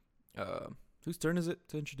Uh, whose turn is it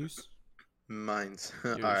to introduce? Mine's.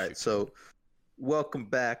 All Yours, right. your turn. So, welcome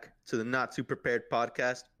back to the Not Too Prepared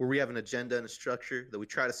podcast, where we have an agenda and a structure that we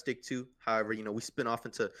try to stick to. However, we spin off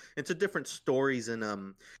into different stories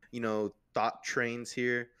and thought trains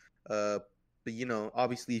here. But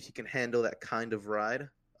obviously, if you can handle that kind of ride,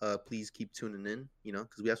 please keep tuning in.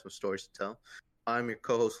 Because we have some stories to tell. I'm your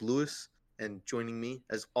co-host Luis, and joining me,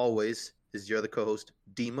 as always, is your other co-host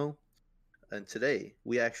Dmo. And today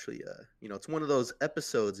we actually, it's one of those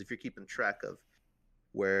episodes, if you're keeping track of,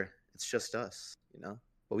 where it's just us,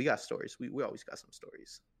 But we got stories. We always got some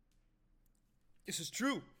stories. This is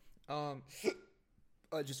true. Um,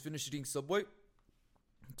 I just finished eating Subway.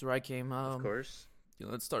 That's where I came. Of course.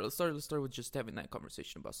 Let's start with just having that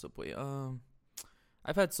conversation about Subway.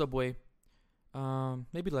 I've had Subway,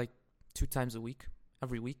 maybe like 2 times a week,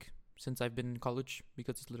 every week since I've been in college,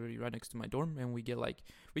 because it's literally right next to my dorm, and we get like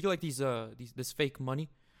this fake money.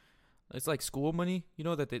 It's like school money,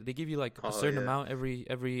 that they give you like a certain amount every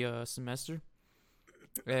semester,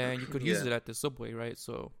 and you could use it at the Subway, right?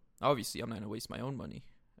 So obviously I'm not gonna waste my own money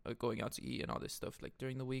going out to eat and all this stuff like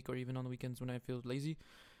during the week or even on the weekends when I feel lazy.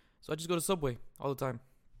 So I just go to Subway all the time.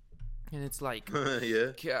 And it's like,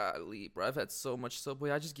 golly, bro, I've had so much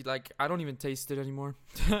Subway. I just get like, I don't even taste it anymore.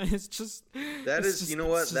 It's just, that is, you know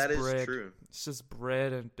what? That is true. It's just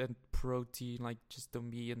bread and protein, like just the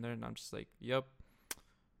meat in there. And I'm just like, yep,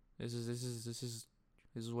 this is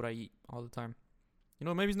what I eat all the time.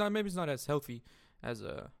 Maybe it's not as healthy as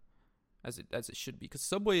it should be, because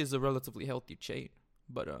Subway is a relatively healthy chain.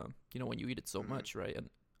 But when you eat it so much, right?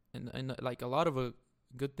 And like a lot of a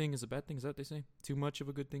good thing is a bad thing. Is that what they say? Too much of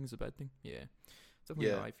a good thing is a bad thing. Yeah,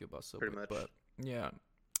 definitely how I feel about Subway. Pretty much. But yeah,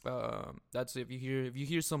 that's if you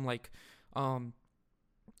hear some like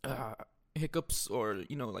hiccups or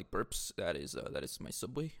like burps, that is my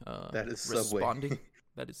Subway. That is responding. Subway.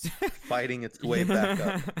 That is fighting its way back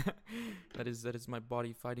up. that is my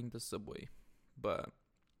body fighting the Subway. But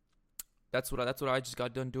that's what I just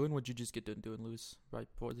got done doing. What'd you just get done doing, Luis? Right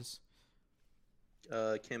before this?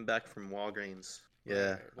 Came back from Walgreens.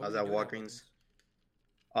 Yeah, What I was were at you doing Walgreens.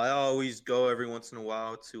 I always go every once in a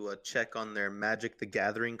while to check on their Magic the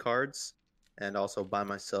Gathering cards, and also buy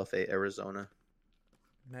myself a Arizona.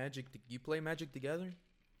 You play Magic the Gathering?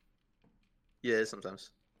 Yeah,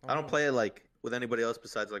 sometimes. I don't play it like with anybody else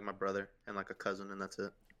besides like my brother and like a cousin, and that's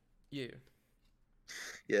it. Yeah.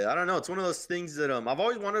 Yeah, I don't know. It's one of those things that I've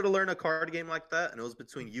always wanted to learn a card game like that, and it was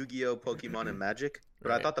between Yu-Gi-Oh, Pokemon, and Magic.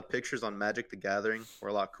 But I thought the pictures on Magic the Gathering were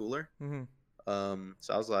a lot cooler. Mm-hmm.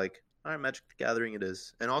 So I was like, all right, Magic the Gathering it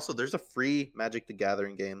is. And also, there's a free Magic the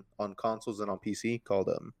Gathering game on consoles and on PC called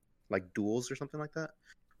like Duels or something like that,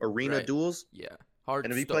 Arena Duels. Yeah, hard.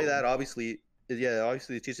 And if you play that, obviously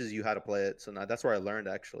it teaches you how to play it. So now that's where I learned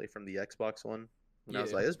actually from the Xbox one. And I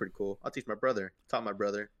was like, this is pretty cool. I'll teach my brother. Taught my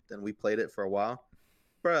brother. Then we played it for a while.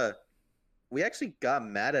 Bruh, we actually got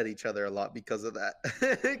mad at each other a lot because of that.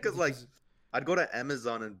 Because like, I'd go to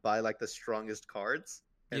Amazon and buy like the strongest cards,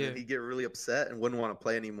 and then he'd get really upset and wouldn't want to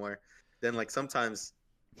play anymore. Then like sometimes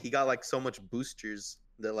he got like so much boosters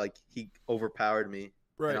that like he overpowered me.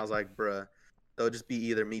 Right. And I was like, bruh, that would just be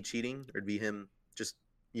either me cheating or it'd be him just,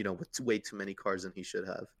 with way too many cards than he should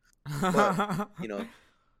have. But,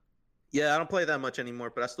 yeah, I don't play that much anymore,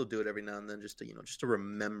 but I still do it every now and then just to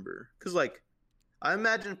remember. Because like, I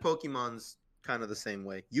imagine Pokemon's kind of the same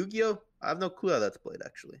way. Yu-Gi-Oh, I have no clue how that's played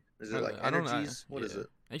actually. Is it like energies? What is it?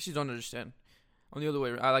 I actually don't understand. I'm the other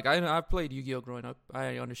way. I played Yu-Gi-Oh growing up.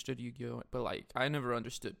 I understood Yu-Gi-Oh, but like I never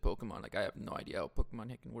understood Pokemon. Like I have no idea how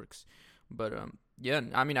Pokemon heckin' works. But yeah,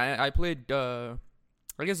 I mean I played I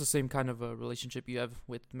guess the same kind of a relationship you have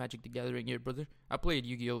with Magic the Gathering, your brother. I played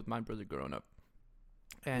Yu-Gi-Oh with my brother growing up,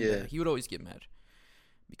 and he would always get mad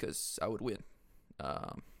because I would win.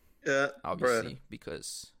 Obviously,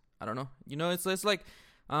 because I don't know. It's like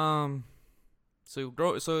so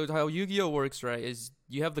how Yu-Gi-Oh works, right? Is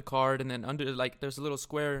you have the card, and then under like there's a little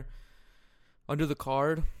square under the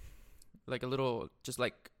card, like a little just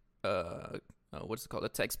like what's it called, a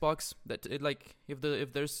text box that it like if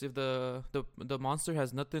the monster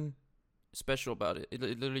has nothing special about it, it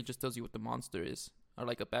literally just tells you what the monster is or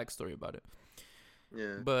like a backstory about it.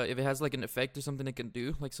 Yeah. But if it has like an effect or something it can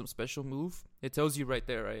do, like some special move, it tells you right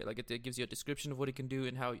there, right? Like it gives you a description of what it can do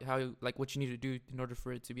and how like what you need to do in order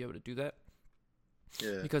for it to be able to do that.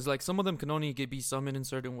 Yeah. Because like some of them can only be summoned in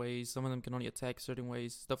certain ways, some of them can only attack certain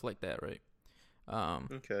ways, stuff like that, right?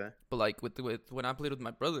 Okay. But like with when I played with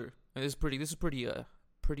my brother, and this is pretty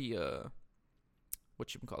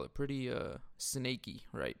what you can call it, pretty snaky,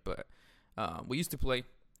 right? But we used to play,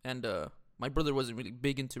 and my brother wasn't really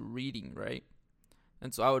big into reading, right?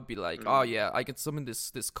 And so I would be like, oh yeah, I can summon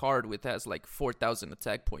this card with has like 4,000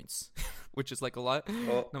 attack points, which is like a lot. And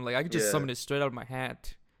Oh, I'm like, I could just summon it straight out of my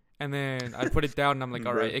hat. And then I put it down and I'm like,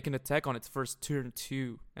 all right, it can attack on its first turn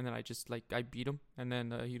too. And then I just like, I beat him and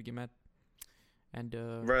then he'd get mad. And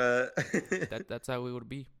that's how it would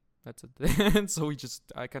be. That's it. And so we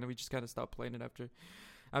just kind of stopped playing it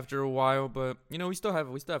after a while. But you know, we still have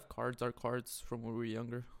our cards from when we were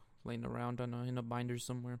younger, laying around in a binder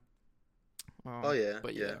somewhere. But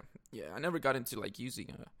yeah, I never got into like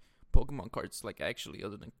using Pokemon cards like actually,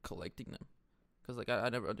 other than collecting them, because like I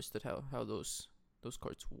never understood how those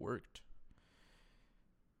cards worked.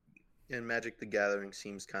 And Magic the Gathering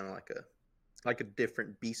seems kind of like a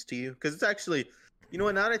different beast to you, because it's actually, you know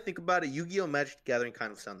what? Now that I think about it, Yu-Gi-Oh! Magic the Gathering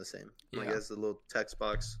kind of sound the same. Like it has the little text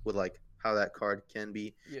box with like how that card can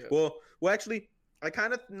be. Yeah. Well, actually, I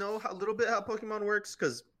kind of know a little bit how Pokemon works,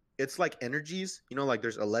 because it's like energies, you know, like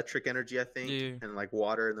there's electric energy, I think, and like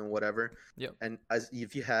water, and then whatever. Yeah. And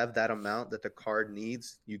if you have that amount that the card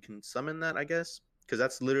needs, you can summon that, I guess, because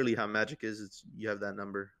that's literally how Magic is. It's you have that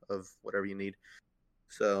number of whatever you need.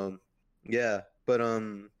 So yeah, but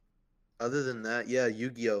other than that, yeah,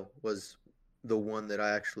 Yu-Gi-Oh was the one that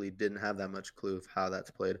I actually didn't have that much clue of how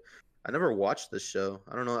that's played. I never watched this show.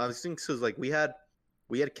 I don't know. I was thinking, because like we had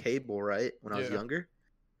cable, right, when I was younger.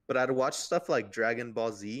 But I'd watch stuff like Dragon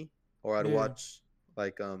Ball Z, or I'd watch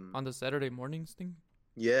like on the Saturday mornings thing.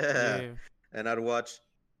 Yeah. And I'd watch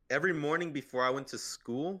every morning before I went to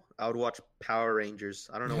school. I would watch Power Rangers.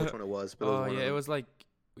 I don't know which one it was, but it was one of them. It was like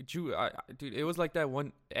dude, it was like that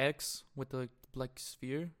one X with the like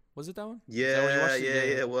sphere. Was it that one? Yeah,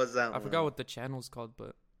 it was that one. I forgot what the channel's called,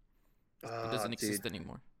 but it doesn't exist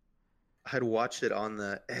anymore. I'd watch it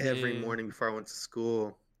on every morning before I went to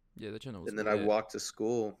school. Yeah, the channel was. And then I walked to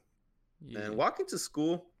school. Yeah. And walking to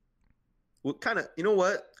school, kind of, you know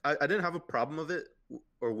what? I didn't have a problem with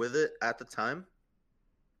it at the time.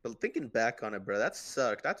 But thinking back on it, bro, that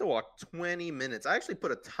sucked. I had to walk 20 minutes. I actually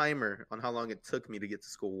put a timer on how long it took me to get to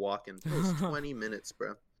school walking. It was 20 minutes,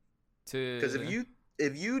 bro. Because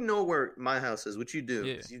if you know where my house is, which you do,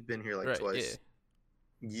 because you've been here like twice,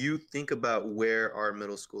 you think about where our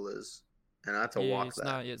middle school is. And I had to walk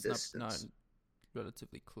that distance. It's not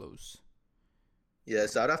relatively close. Yeah,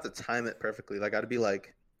 so I'd have to time it perfectly. Like I'd be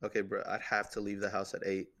like, okay, bro, I'd have to leave the house at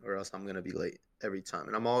 8 or else I'm gonna be late every time.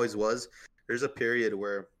 And I'm always was. There's a period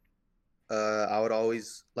where I would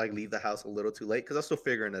always like leave the house a little too late because I was still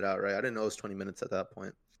figuring it out, right? I didn't know it was 20 minutes at that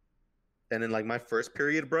point. And then like my first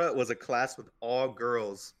period, bro, was a class with all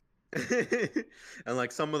girls. And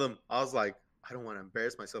like some of them, I was like, I don't want to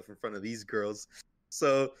embarrass myself in front of these girls.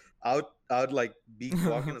 So I would like be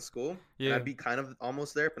walking to school, and I'd be kind of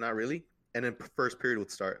almost there, but not really. And then first period would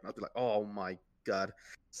start, and I'd be like, "Oh my god!"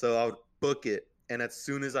 So I would book it, and as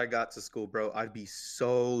soon as I got to school, bro, I'd be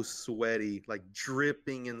so sweaty, like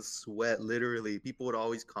dripping in sweat, literally. People would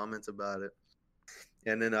always comment about it.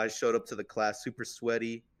 And then I showed up to the class super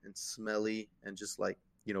sweaty and smelly, and just like,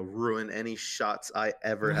 you know, ruin any shots I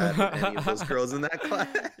ever had with any of those girls in that class.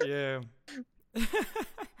 Yeah.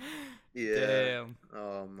 Yeah. Damn.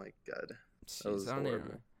 Oh my god. Jeez, That was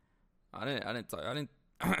horrible. I didn't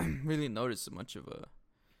really notice much of a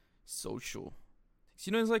social.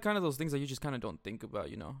 You know, it's like kind of those things that you just kind of don't think about.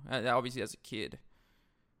 You know, obviously as a kid.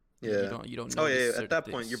 Yeah. You don't know. Oh yeah. At that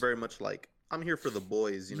point, you're very much like, I'm here for the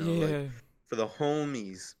boys. You know, like for the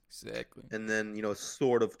homies. Exactly. And then, you know,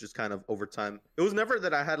 sort of just kind of over time. It was never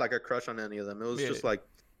that I had like a crush on any of them. It was just like,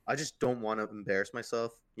 I just don't want to embarrass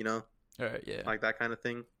myself. You know. All right. Yeah. Like that kind of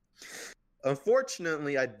thing.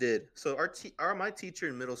 Unfortunately, I did. So my teacher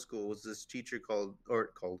in middle school was this teacher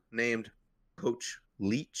named Coach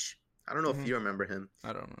Leach. I don't know if you remember him.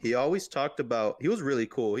 I don't know. He always talked about, he was really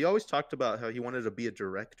cool. He always talked about how he wanted to be a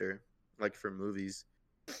director, like for movies.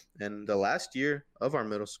 And the last year of our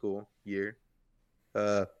middle school year,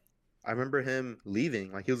 I remember him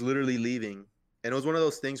leaving. Like he was literally leaving. And it was one of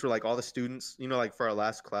those things where like all the students, you know, like for our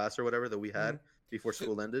last class or whatever that we had before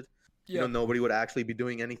school ended. You know, nobody would actually be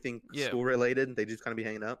doing anything school related. They just kind of be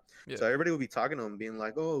hanging out. Yeah. So everybody would be talking to him, being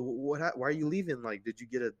like, "Oh, why are you leaving? Like, did you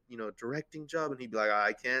get a directing job?" And he'd be like,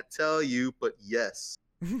 "I can't tell you, but yes."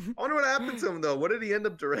 I wonder what happened to him though. What did he end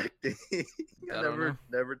up directing? I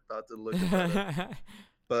never thought to look at that.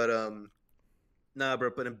 But nah, bro.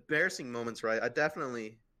 But embarrassing moments, right? I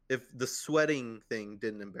definitely, if the sweating thing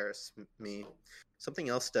didn't embarrass me, something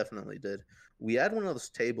else definitely did. We had one of those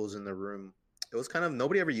tables in the room. It was kind of,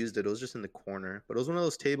 nobody ever used it. It was just in the corner. But it was one of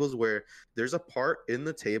those tables where there's a part in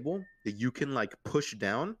the table that you can like push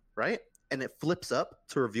down, right? And it flips up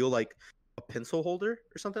to reveal like a pencil holder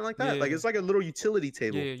or something like that. Like it's like a little utility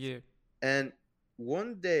table. Yeah. And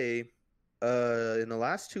one day In the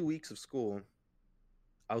last 2 weeks of school,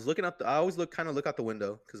 I was looking up. I always look out the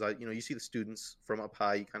window because you see the students from up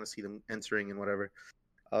high. You kind of see them entering and whatever.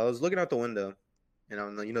 I was looking out the window,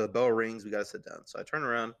 and the bell rings. We gotta sit down. So I turn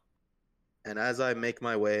around, and as I make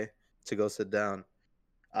my way to go sit down,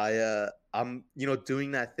 I'm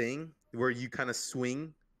doing that thing where you kind of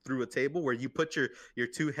swing through a table, where you put your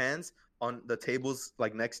two hands on the tables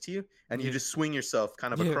like next to you, and you just swing yourself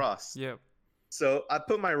kind of across. Yeah. So I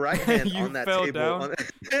put my right hand You on that fell table, down?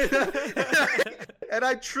 and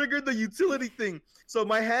I triggered the utility thing. So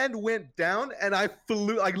my hand went down, and I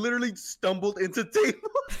flew, like literally stumbled into table.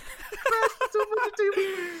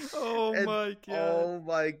 Oh my god! Oh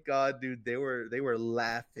my god, dude! They were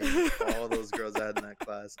laughing. All those girls I had in that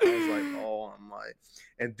class. I was like, oh my!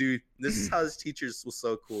 And dude, this is how his teachers was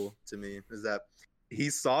so cool to me. Is that he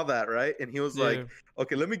saw that, right? And he was like,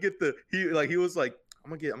 okay, let me get he was like,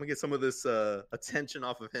 I'm gonna get some of this attention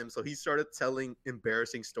off of him. So he started telling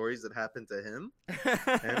embarrassing stories that happened to him,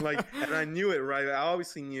 and I knew it, right? I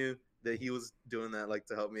obviously knew that he was doing that like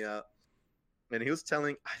to help me out. And he was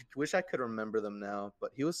telling, I wish I could remember them now,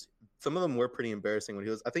 but some of them were pretty embarrassing.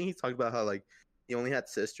 I think he talked about how like he only had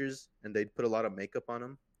sisters and they'd put a lot of makeup on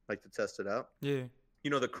him, like to test it out. Yeah.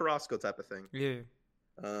 The Carrasco type of thing. Yeah.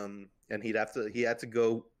 And he had to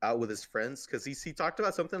go out with his friends because he talked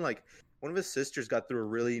about something like one of his sisters got through a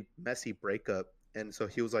really messy breakup. And so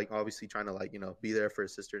he was like obviously trying to like, be there for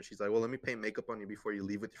his sister. And she's like, well, let me paint makeup on you before you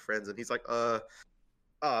leave with your friends. And he's like, oh,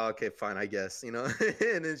 okay, fine, I guess, And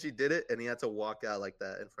then she did it, and he had to walk out like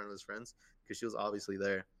that in front of his friends because she was obviously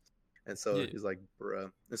there. And so he's like,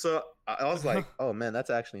 bruh. And so I was like, oh, man,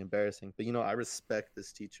 that's actually embarrassing. But, I respect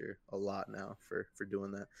this teacher a lot now for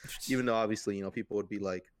doing that. Even though, obviously, people would be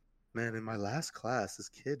like, man, in my last class, this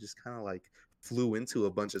kid just kind of, like, flew into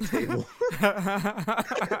a bunch of tables.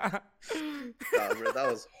 Nah, bro, that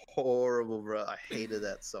was horrible, bro. I hated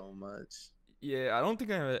that so much. Yeah, I don't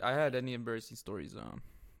think I had any embarrassing stories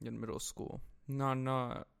in middle school. No,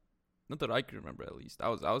 not that I can remember at least. I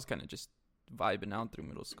was kind of just vibing out through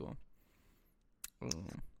middle school.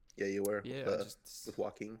 Yeah, you were. Yeah, with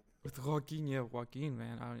Joaquin. With Joaquin,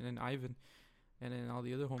 man, and Ivan, and then all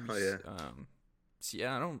the other homies. Oh yeah. So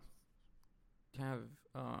yeah, I don't have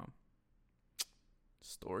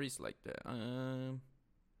stories like that.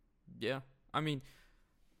 Yeah, I mean,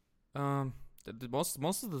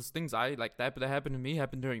 most of those things I like that happened to me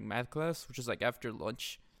happened during math class, which is like after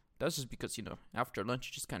lunch. That's just because after lunch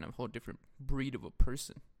you're just kind of a whole different breed of a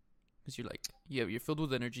person, because you're filled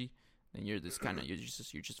with energy, and you're this kind of you're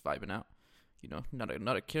just vibing out, not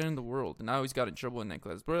a care in the world. And I always got in trouble in that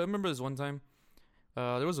class. But I remember this one time,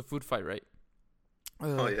 there was a food fight, right?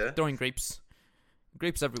 Oh yeah, throwing grapes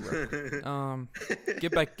everywhere.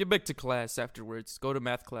 Get back to class afterwards. Go to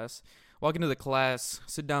math class. Walk into the class,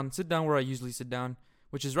 sit down where I usually sit down,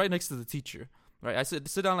 which is right next to the teacher. Right, I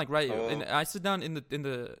sit down like right, and I sit down in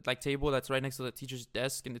the like table that's right next to the teacher's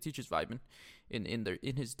desk, and the teacher's vibing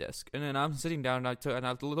in his desk. And then I'm sitting down, and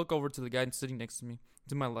I look over to the guy sitting next to me,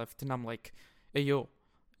 to my left, and I'm like, "Hey yo,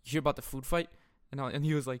 you hear about the food fight?" And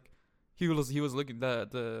he was like, he was looking,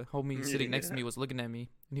 the homie sitting next to me was looking at me,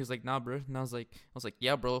 and he was like, "Nah, bro." And I was like,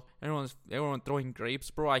 "Yeah, bro. Everyone throwing grapes,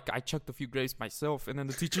 bro. I chucked a few grapes myself." And then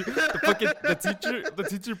the teacher, the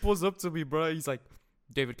teacher pulls up to me, bro. He's like,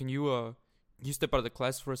 "David, can you step out of the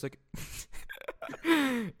class for a second?"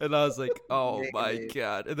 And I was like, "Oh my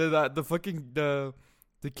god!" And then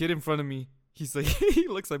the kid in front of me, he's like, he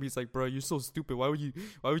looks at me, he's like, "Bro, you're so stupid. Why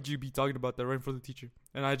would you be talking about that right in front of the teacher?"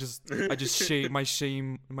 And I just my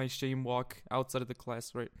shame walk outside of the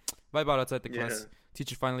class, right? Vibe out outside the class.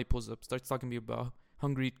 Teacher finally pulls up, starts talking to me about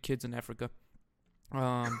hungry kids in Africa.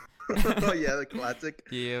 Oh yeah, the classic.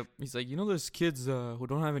 Yeah, he's like, there's kids who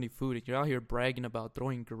don't have any food, and you're out here bragging about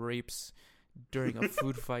throwing grapes during a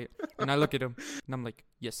food fight. And I look at him, and I'm like,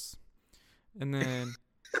 yes. And then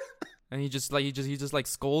he just like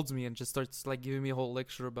scolds me and just starts like giving me a whole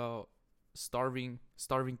lecture about starving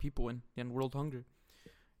people and world hunger.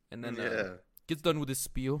 And then gets done with his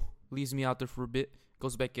spiel, leaves me out there for a bit,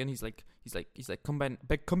 goes back in. He's like, come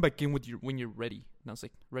back in when you're ready. And I was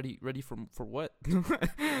like, ready for what?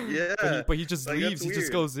 Yeah. But he just leaves. He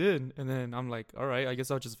just goes in, and then I'm like, all right, I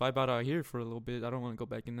guess I'll just vibe out here for a little bit. I don't want to go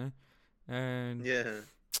back in there. And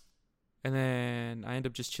then I end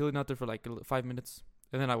up just chilling out there for like 5 minutes,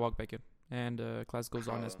 and then I walk back in, and class goes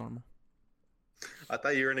on as normal. I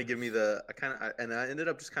thought you were gonna give me and I ended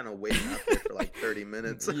up just kind of waiting out there for like 30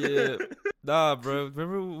 minutes. Yeah, nah, bro.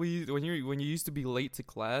 Remember when you used to be late to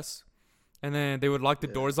class, and then they would lock the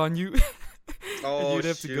doors on you. Oh, you'd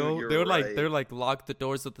have to go. They would right. lock the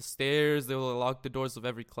doors of the stairs. They would lock the doors of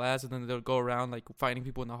every class, and then they would go around like finding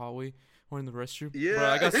people in the hallway or in the restroom. Yeah, bro,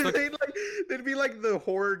 I got stuck. they'd be like the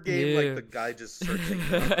horror game, like the guy just searching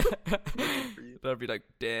looking for you. That'd be like,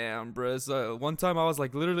 damn, bro. So one time I was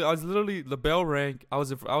literally the bell rang. I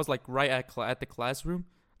was like right at the classroom,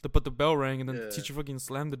 but the bell rang and then the teacher fucking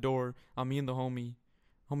slammed the door on me and the homie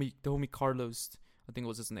Carlos, I think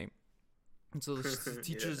was his name. And so the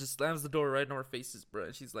teacher just slams the door right in our faces, bro.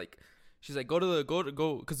 And she's like,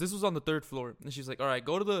 go, because this was on the 3rd floor. And she's like, all right,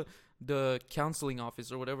 go to the counseling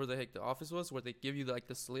office or whatever the heck the office was, where they give you like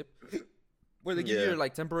the slip, where they give you your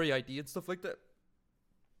like temporary ID and stuff like that.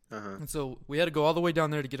 And so we had to go all the way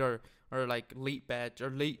down there to get our like late badge, our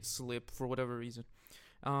late slip for whatever reason.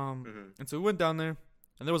 And so we went down there,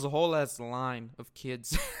 and there was a whole ass line of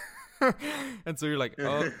kids. And so you're like,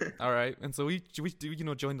 oh, all right. And so we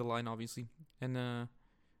joined the line obviously, and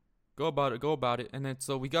go about it. And then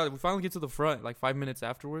so we finally get to the front like 5 minutes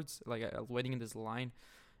afterwards, like waiting in this line,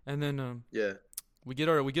 and then we get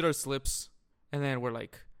our slips, and then we're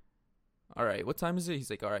like, all right, what time is it? He's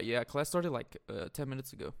like, all right, yeah, class started like 10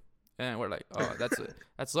 minutes ago. And we're like, oh, that's it.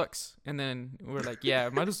 That sucks. And then we're like, yeah,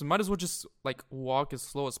 might as well just like walk as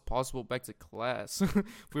slow as possible back to class.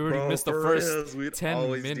 We already missed the first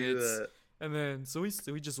 10 minutes. And then so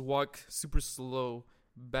we just walk super slow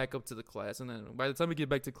back up to the class. And then by the time we get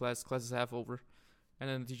back to class is half over. And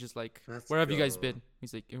then he's just like, where have you guys been?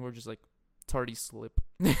 He's like, and we're just like, tardy slip.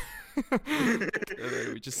 We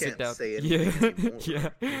just sit down.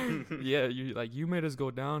 Yeah. You made us go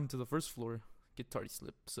down to the first floor, get tardy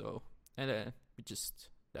slip. So and that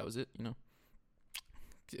was it.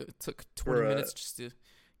 It took 20 minutes just to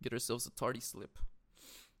get ourselves a tardy slip.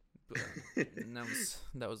 But and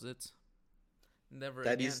that was it. Never.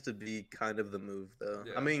 That again. used to be kind of the move, though.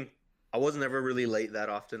 Yeah. I mean, I was never really late that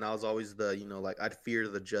often. I was always the, like I'd fear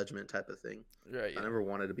the judgment type of thing. Right. Yeah. I never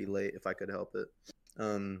wanted to be late if I could help it.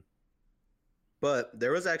 But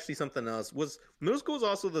there was actually something else. Middle school was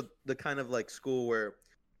also the kind of like school where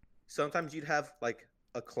sometimes you'd have like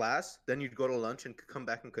a class, then you'd go to lunch and come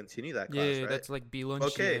back and continue that class, right? That's like B lunch.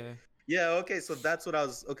 Okay. Yeah, okay. So that's what I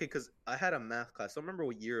was, because I had a math class. I don't remember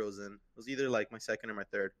what year it was in. It was either like my 2nd or my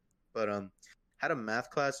 3rd. But had a math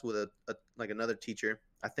class with a like another teacher.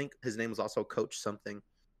 I think his name was also Coach something.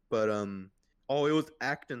 But it was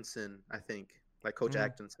Actonson, I think. Like Coach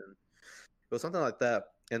Actonson. It was something like that.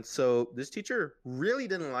 And so this teacher really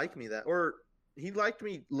didn't like me or he liked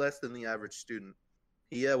me less than the average student.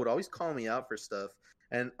 He would always call me out for stuff.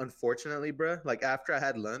 And unfortunately, bro, like after I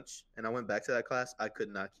had lunch and I went back to that class, I could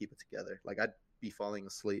not keep it together. Like I'd be falling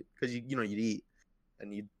asleep because you'd eat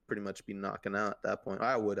and you'd pretty much be knocking out at that point.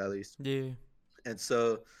 I would, at least. Yeah. And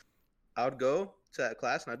so I would go to that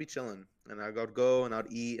class and I'd be chilling, and I'd go and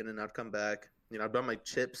I'd eat, and then I'd come back. I'd buy my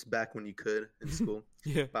chips back when you could in school.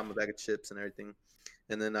 Buy my bag of chips and everything.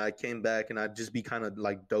 And then I came back and I'd just be kind of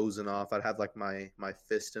like dozing off. I'd have like my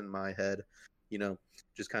fist in my head,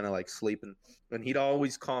 just kind of like sleeping. And he'd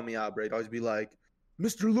always call me out, bro. He'd always be like,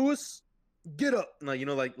 Mr. Lewis, get up. And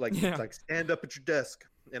like stand up at your desk.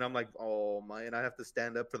 And I'm like, oh my, and I have to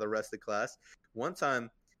stand up for the rest of the class. One time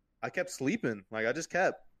I kept sleeping. Like I just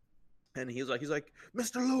kept. And he's like,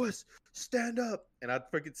 Mr. Lewis, stand up. And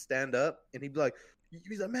I'd freaking stand up, and he'd be like,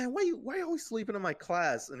 man, why you always sleeping in my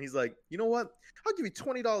class? And he's like, you know what? I'll give you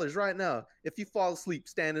 $20 right now if you fall asleep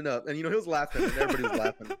standing up. And he was laughing, and everybody was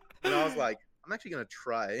laughing. And I was like, I'm actually gonna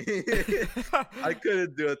try. I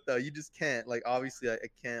couldn't do it though. You just can't. Like obviously, I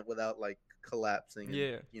can't without like collapsing. And,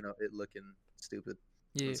 it looking stupid.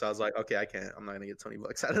 Yeah. And so I was like, okay, I can't. I'm not gonna get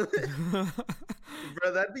 $20 out of it.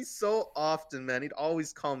 Bro, that'd be so often, man. He'd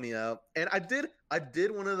always call me out. And I did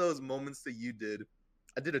one of those moments that you did.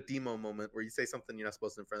 I did a Dmo moment where you say something you're not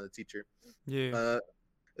supposed to in front of the teacher. Yeah.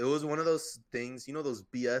 It was one of those things, those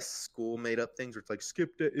BS school made up things where it's like,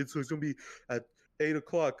 skip it. It's gonna be at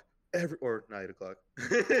 8:00 or not 8:00.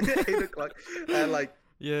 8:00. And like,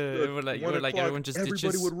 everyone just everybody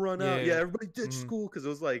ditches. Would run out. Yeah, everybody ditched school because it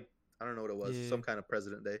was like, I don't know what it was, some kind of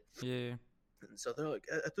President Day. Yeah. And so they're like,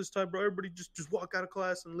 at this time, bro, everybody just walk out of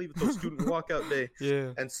class and leave it till student walkout day.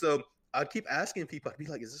 Yeah. And so I'd keep asking people. I'd be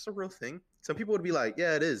like, is this a real thing? Some people would be like,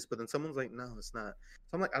 yeah, it is. But then someone's like, no, it's not.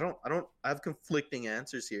 So I'm like, I have conflicting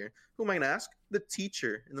answers here. Who am I going to ask? The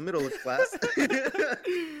teacher in the middle of class.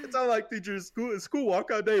 It's not like, teacher, is school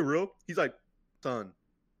walkout day real? He's like, son,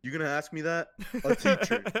 you going to ask me that? A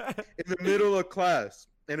teacher in the middle of class.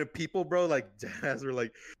 And the people, bro, like, dads were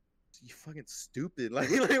like, you fucking stupid. Like,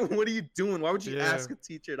 what are you doing? Why would you ask a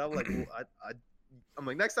teacher? And I'm like, well, I'm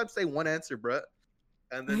like, next time say one answer, bro.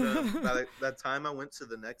 And then by that time I went to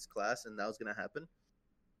the next class and that was going to happen.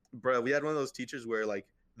 Bro, we had one of those teachers where like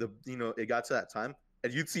it got to that time.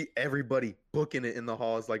 and you'd see everybody booking it in the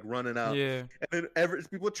halls, like running out. Yeah. And then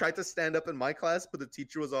people tried to stand up in my class, but the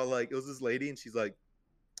teacher was all like, it was this lady, and she's like,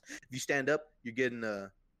 if you stand up, you're getting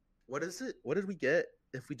what is it? What did we get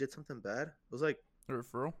if we did something bad? It was like A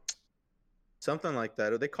referral. something like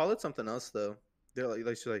that. Or they call it something else though. They're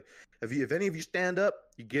like she's like, if any of you stand up,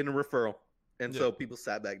 you're getting a referral. And so people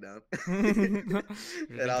sat back down. And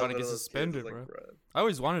I trying to get suspended, like, bro. I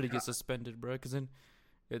always wanted to get suspended, bro, because then,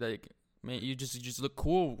 like, man, you just look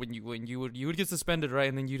cool when you would get suspended, right?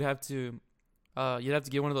 And then you'd have to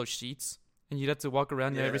get one of those sheets, and you'd have to walk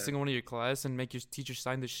around every single one of your class and make your teacher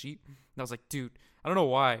sign the sheet. And I was like, dude, I don't know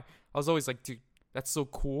why. I was always like, dude, that's so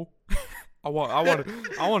cool. I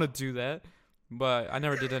want to do that, but I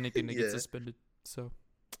never did anything to get suspended. So.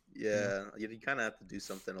 Yeah, you kind of have to do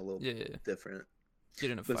something a little different.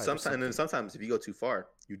 Get in a fight. But sometimes if you go too far,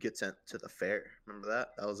 you get sent to the fair. Remember that?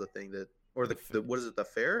 That was a thing that, or the what is it, the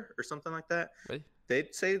fair or something like that? Right?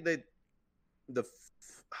 They'd say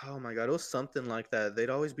oh my god, it was something like that. They'd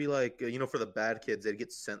always be like, for the bad kids, they'd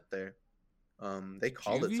get sent there. They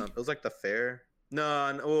called it something. It was like the fair.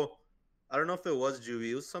 No, well, I don't know if it was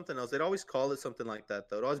juvie. It was something else. They'd always call it something like that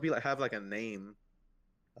though. It'd always be like have like a name.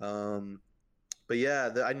 But yeah,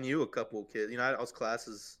 I knew a couple kids. I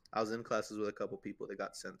was in classes with a couple people that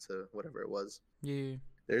got sent to whatever it was. Yeah.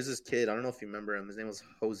 There's this kid. I don't know if you remember him. His name was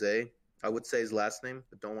Jose. I would say his last name,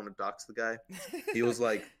 but don't want to dox the guy. He was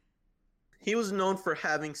he was known for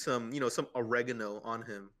having some oregano on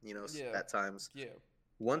him, at times. Yeah.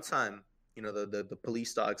 One time, the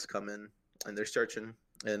police dogs come in and they're searching,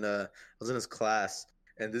 and I was in his class.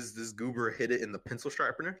 And this goober hit it in the pencil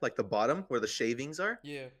sharpener, like the bottom where the shavings are.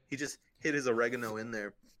 Yeah. He just hit his oregano in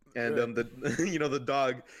there, and the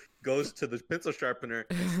dog goes to the pencil sharpener,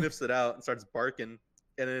 and sniffs it out, and starts barking.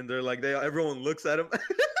 And then they're like, everyone looks at him.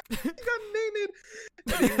 He got named,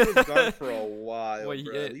 and he was gone for a while. Wait,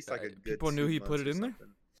 bro. At least like a good. People knew he put it in there.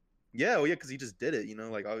 Yeah, well, yeah, because he just did it. He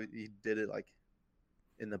did it like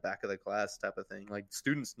in the back of the class type of thing. Like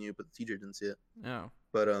students knew, but the teacher didn't see it. Oh.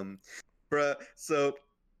 But bruh, so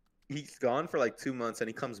he's gone for like 2 months, and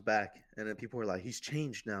he comes back, and then people were like, he's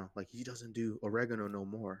changed now. Like he doesn't do oregano no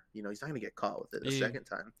more. He's not gonna get caught with it a second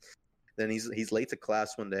time. Then he's late to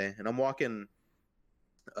class one day, and I'm walking.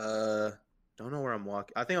 Don't know where I'm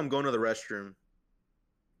walking. I think I'm going to the restroom.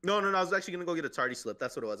 No. I was actually gonna go get a tardy slip.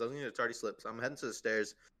 That's what it was. I was gonna get a tardy slip. So I'm heading to the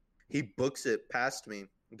stairs. He books it past me.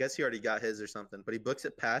 I guess he already got his or something, but he books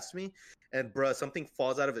it past me, and bruh, something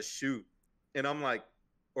falls out of his shoe, and I'm like.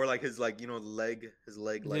 Or like his leg,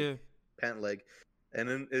 pant leg, and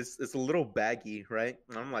then it's a little baggy, right?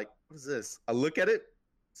 And I'm like, what is this? I look at it,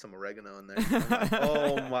 some oregano in there. I'm like,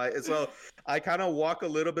 oh my! So I kind of walk a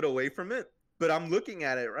little bit away from it, but I'm looking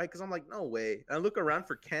at it, right? Because I'm like, no way. And I look around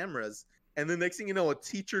for cameras, and the next thing you know, a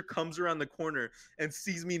teacher comes around the corner and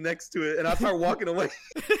sees me next to it, and I start walking away.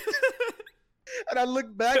 And I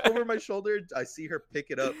look back over my shoulder, I see her pick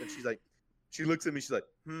it up, and she looks at me, she's like,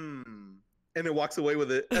 and it walks away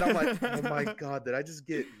with it. And I'm like, oh my God, did I just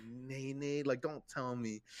get nay? Like, don't tell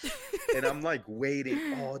me. And I'm like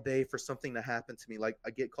waiting all day for something to happen to me. Like I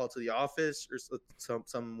get called to the office or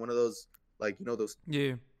some one of those, like, those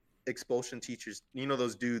expulsion teachers,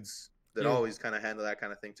 those dudes that always kind of handle that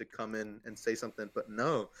kind of thing, to come in and say something. But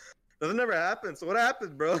no, nothing ever happened. So what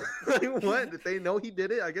happened, bro? Like, what? Did they know he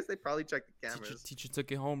did it? I guess they probably checked the cameras. Teacher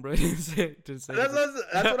took it home, bro. That's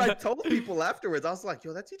what I told people afterwards. I was like,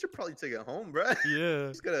 yo, that teacher probably took it home, bro. Yeah.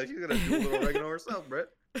 She's gonna do a little oregano herself, bro.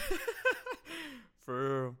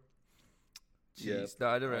 For real. Jeez,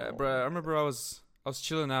 bro. I remember I was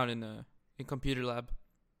chilling out in computer lab.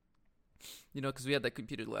 Because we had that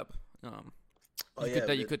computer lab.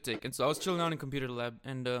 You could take. And so I was chilling out in computer lab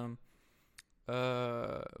and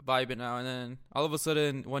vibing out, and then all of a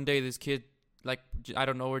sudden one day this kid, like, I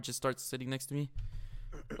don't know where, just starts sitting next to me.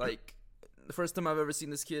 Like the first time I've ever seen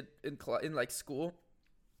this kid in like school.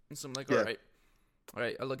 And so I'm like, all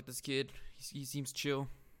right, I look at this kid, he seems chill.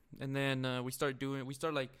 And then we start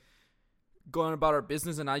like going about our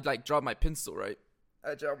business, and I like drop my pencil, right?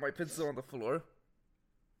 I drop my pencil on the floor.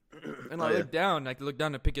 And I look down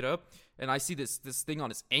to pick it up, and I see this thing on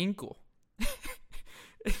his ankle.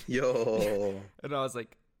 Yo. And I was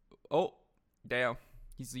like, oh, damn.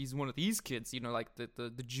 He's one of these kids, like the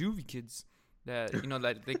juvie kids that,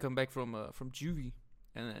 like they come back from juvie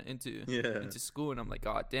and into school. And I'm like,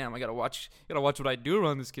 God damn, I gotta watch what I do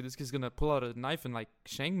around this kid. This kid's gonna pull out a knife and like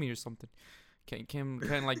shank me or something.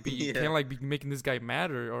 Can't like be can't like be making this guy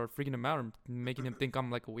mad or freaking him out or making him think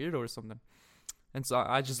I'm like a weirdo or something. And so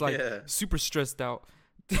I just like super stressed out.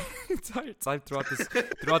 Entire time throughout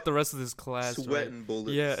the rest of this class, sweating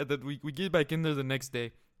bullets. Yeah, and then we get back in there the next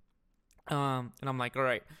day, And I'm like, all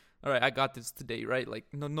right, I got this today, right? Like,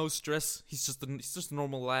 no stress. He's just a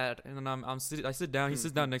normal lad. And then I sit down. He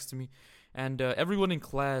sits down next to me, and everyone in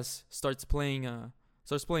class starts playing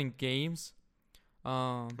games.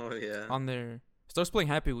 Oh yeah. On their starts playing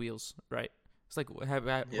Happy Wheels, right? It's like when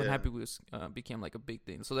Happy Wheels became like a big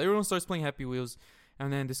thing. So everyone starts playing Happy Wheels,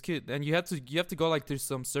 and then this kid, and you have to go like through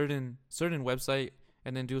some certain website,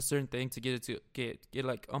 and then do a certain thing to get it to get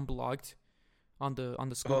like unblocked on the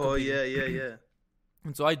school computer. Yeah.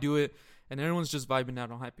 And so I do it, and everyone's just vibing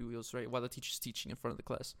out on Happy Wheels, right? While the teacher's teaching in front of the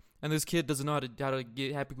class. And this kid doesn't know how to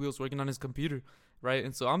get Happy Wheels working on his computer, right?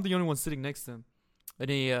 And so I'm the only one sitting next to him. And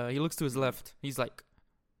he looks to his left. He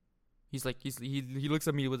looks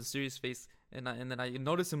at me with a serious face, and then I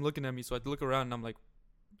notice him looking at me, so I look around and I'm like,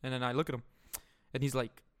 and then I look at him, and he's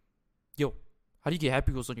like, "Yo, how do you get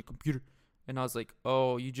Happy Wheels on your computer?" And I was like,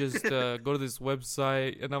 "Oh, you just go to this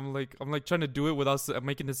website." And I'm like trying to do it without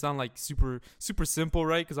making it sound like super simple,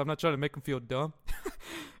 right? Because I'm not trying to make him feel dumb.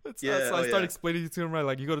 So I start explaining it to him, right?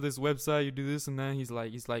 Like, you go to this website, you do this and that. He's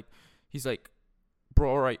like, "Bro,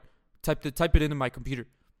 all right, type it into my computer."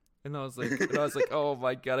 And I was like, "Oh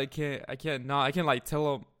my god, I can't like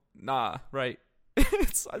tell him nah, right?"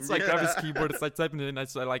 it's like grab his keyboard, it's like typing it in.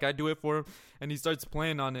 I do it for him, and he starts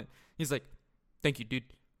playing on it. He's like, "Thank you, dude."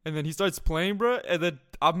 And then he starts playing, bro, and then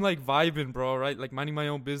I'm like vibing, bro, right? Like minding my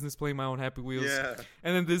own business, playing my own Happy Wheels. Yeah.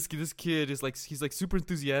 And then this kid is like, he's like super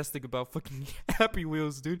enthusiastic about fucking Happy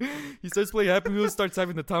Wheels, dude. He starts playing Happy Wheels, starts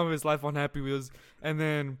having the time of his life on Happy Wheels, and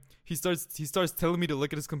then he starts telling me to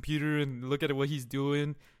look at his computer and look at what he's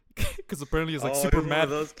doing. Because apparently it's like super mad.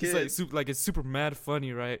 He's like it's super mad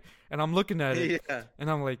funny, right? And I'm looking at it, and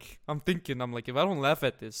I'm thinking, if I don't laugh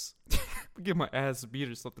at this, I get my ass beat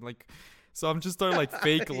or something. Like, so I'm just starting like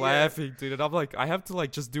fake laughing, dude. And I'm like, I have to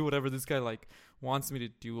like just do whatever this guy like wants me to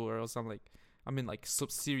do, or else I'm in like some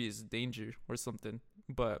serious danger or something.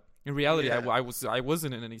 But in reality, I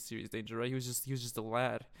wasn't in any serious danger, right? He was just a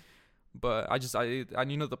lad. But I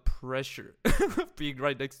the pressure of being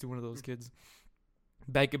right next to one of those kids.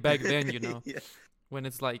 Back then, when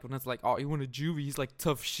it's like, oh, you want a juvie? He's like,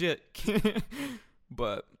 tough shit.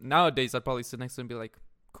 But nowadays, I'd probably sit next to him and be like,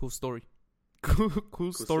 cool story,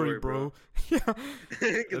 cool story, bro. Yeah,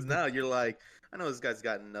 because now you're like, I know this guy's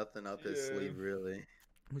got nothing up his sleeve, really.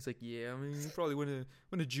 He's like, yeah, I mean, you probably win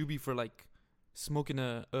a juvie for like smoking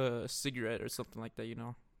a cigarette or something like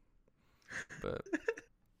that, But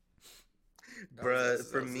bruh,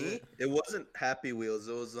 for me, it wasn't Happy Wheels.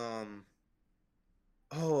 It was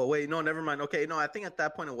Oh wait, no, never mind. Okay, no, I think at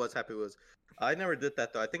that point it was Happy Wheels. I never did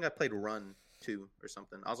that though. I think I played Run 2 or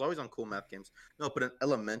something. I was always on cool math games. No, but in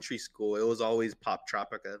elementary school, it was always Pop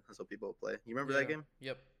Tropica. That's what people would play. You remember that game?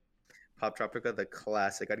 Yep. Pop Tropica, the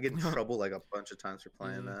classic. I'd get in trouble like a bunch of times for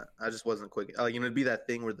playing that. I just wasn't quick. It'd be that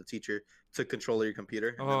thing where the teacher took control of your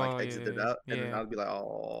computer and then like exited out, and then I'd be like,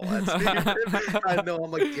 "Oh, that's I know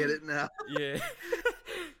I'm gonna get it now." Yeah.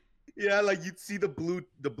 Yeah, like you'd see the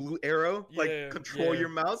blue arrow, like control your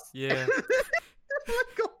mouse. Yeah.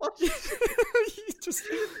 You just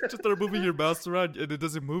start moving your mouse around and it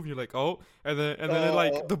doesn't move. You're like, oh, and then it,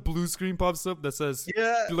 like the blue screen pops up that says,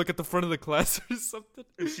 you look at the front of the class or something.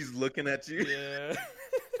 And she's looking at you. Yeah.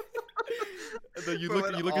 And then you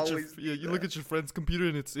look at your friend's computer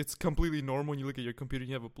and it's completely normal. And you look at your computer and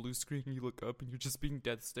you have a blue screen. And you look up and you're just being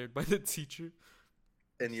dead stared by the teacher.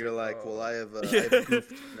 And you're like, well, I have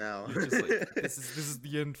goofed now. You're just like, this is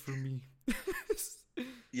the end for me.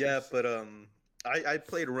 Yeah, but I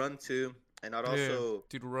played Run 2, and I'd also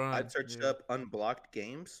Run. I'd search up unblocked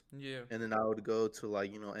games. Yeah. And then I would go to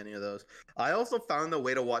like any of those. I also found a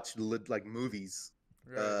way to watch like movies.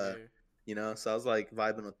 Right. So I was like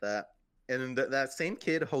vibing with that. And then that same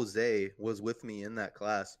kid Jose was with me in that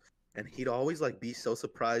class, and he'd always like be so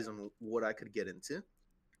surprised on what I could get into.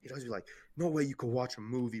 He'd always be like, "No way you could watch a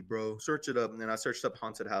movie, bro. Search it up." And then I searched up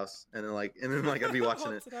Haunted House, and then I'd be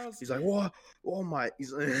watching it. He's like, "What? Oh my!"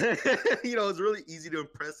 He's it's really easy to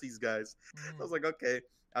impress these guys. I was like, "Okay."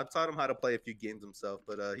 I taught him how to play a few games himself,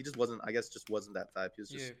 but he just wasn't. I guess just wasn't that type. He was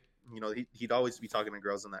just, he'd always be talking to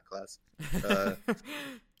girls in that class.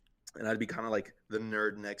 And I'd be kind of like the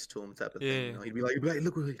nerd next to him type of thing. He'd be like,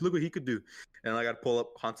 look what he could do. And like I'd pull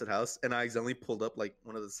up Haunted House, and I accidentally pulled up like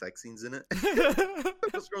one of the sex scenes in it.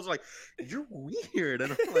 Those girls are like, "You're weird,"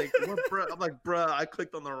 and I'm like, "What, bro?" I'm like, "Bruh, I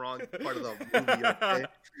clicked on the wrong part of the movie." Okay?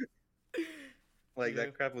 Like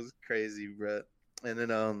that crap was crazy, bro. And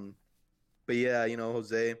then but yeah,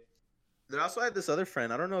 Jose. Then I also had this other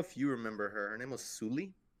friend. I don't know if you remember her. Her name was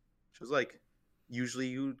Suli. She was like, usually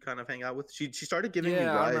you would kind of hang out with. She started giving me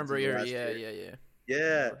rides. I remember her.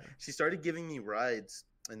 Yeah. She started giving me rides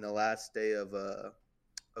in the last day of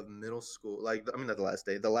of middle school, like I mean not the last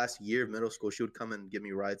day, the last year of middle school, she would come and give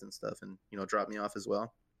me rides and stuff, and drop me off as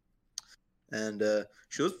well. And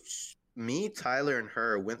she was me, Tyler, and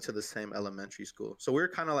her went to the same elementary school, so we were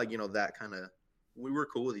kind of like that kind of we were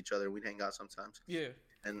cool with each other. We'd hang out sometimes. Yeah.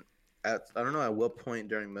 And I don't know at what point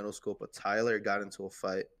during middle school, but Tyler got into a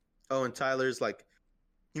fight. Oh, and Tyler's like,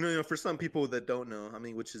 for some people that don't know, I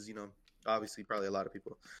mean, which is obviously probably a lot of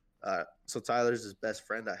people. So Tyler's his best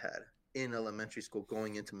friend I had in elementary school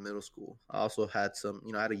going into middle school. I also had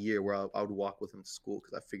I had a year where I would walk with him to school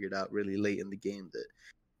because I figured out really late in the game that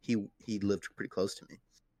he lived pretty close to me.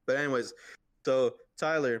 But anyways, so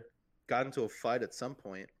Tyler got into a fight at some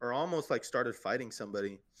point, or almost like started fighting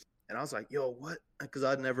somebody, and I was like, "Yo, what?" Because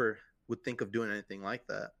I never would think of doing anything like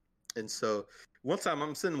that. And so one time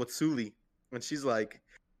I'm sitting with Suli, and she's like,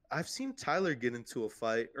 "I've seen Tyler get into a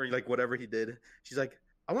fight, or like whatever he did." She's like,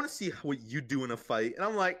 "I want to see what you do in a fight." And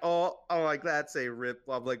I'm like, "Oh, like that's a rip."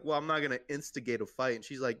 I'm like, "Well, I'm not gonna instigate a fight." And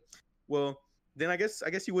she's like, "Well, then I guess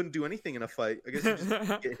you wouldn't do anything in a fight. I guess you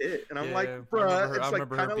just get hit." And I'm like, "Bruh," I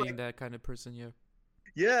remember her being that kind of person. Yeah.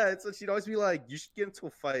 Yeah, she'd always be like, "You should get into a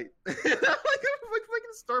fight." I'm like, "What am I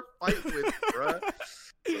gonna start fighting with, bruh?"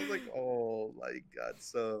 So I was like, "Oh my god!"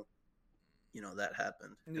 So, that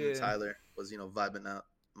happened. Yeah. And Tyler was, vibing out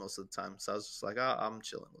most of the time. So I was just like, I'm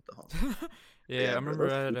chilling with the homie. Yeah, I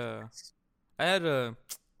remember I had a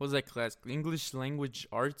what was that class? English language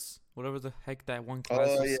arts, whatever the heck that one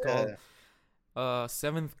class was called.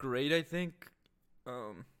 7th grade, I think.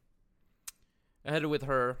 I had it with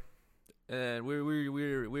her, and we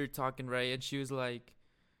were talking, right? And she was like,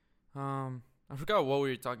 I forgot what we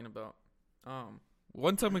were talking about.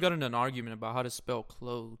 One time we got in an argument about how to spell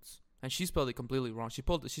clothes, and she spelled it completely wrong. She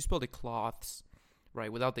spelled it cloths,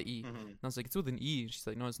 right, without the e. Mm-hmm. And I was like, it's with an e. She's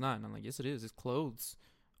like, no, it's not. And I'm like, yes, it is. It's clothes.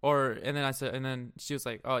 And then she was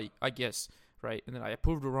like, oh, I guess, right. And then I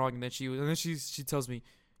proved her wrong, and then she tells me,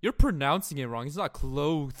 you're pronouncing it wrong. It's not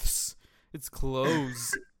clothes. It's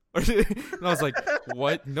clothes. And I was like,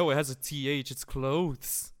 what? No, it has a th. It's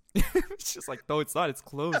clothes. She's like, no, it's not. It's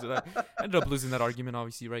clothes. And I ended up losing that argument,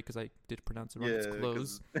 obviously, right? Because I did pronounce it wrong. It's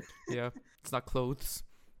clothes. Yeah, it's not clothes.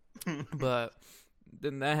 But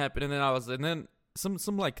then that happened, and then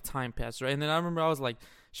some like time passed, right? And then I remember I was like,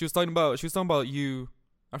 she was talking about you.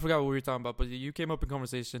 I forgot what we were talking about, but you came up in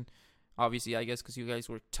conversation. Obviously, I guess because you guys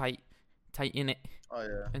were tight in it. Oh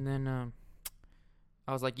yeah. And then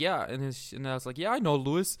I was like, yeah, and I was like, yeah, I know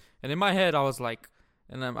Luis. And in my head, I was like,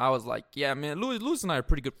 yeah, man, Luis and I are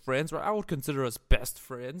pretty good friends, right? I would consider us best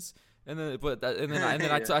friends. And then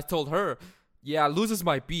I told her, yeah, Luis is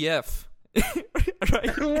my BF.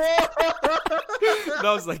 Right? And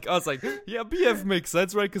I was like, yeah, BF makes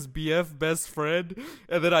sense, right? Because BF, best friend.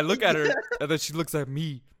 And then I look at her, and then she looks at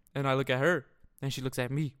me, and I look at her, and she looks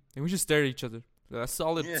at me, and we just stare at each other. A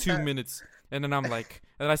solid 2 minutes, and then I'm like,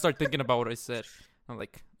 and then I start thinking about what I said. I'm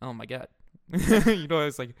like, oh my god,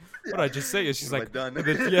 it's like, what did I just say? And she's like, done. And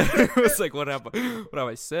then, yeah, it's like, what have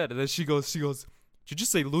I said? And then she goes, did you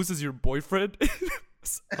just say Luis is your boyfriend?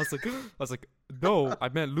 I was like, no, I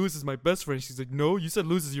meant Luis is my best friend. She's like, no, you said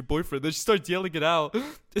Luis is your boyfriend. Then she starts yelling it out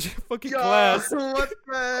in fucking class. What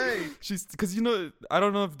the? She's because I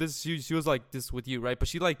don't know if this she was like this with you, right? But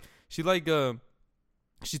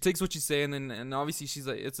she takes what you say, and obviously she's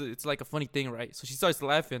like, it's like a funny thing, right? So she starts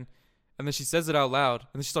laughing, and then she says it out loud, and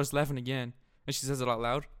then she starts laughing again, and she says it out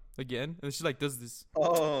loud again, and then she like does this.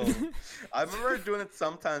 Oh, I remember doing it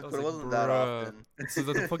sometimes, but it wasn't that often. So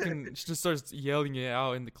she just starts yelling it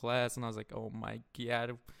out in the class, and I was like, oh my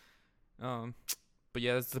god. But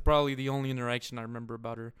yeah, that's probably the only interaction I remember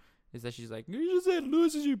about her is that she's like, you just said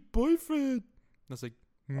Luis is your boyfriend. And I was like,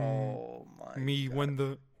 oh my. Me God.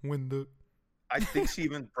 when the. I think she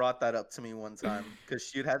even brought that up to me one time because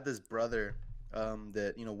she had this brother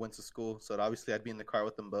that went to school, so obviously I'd be in the car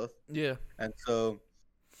with them both. Yeah. And so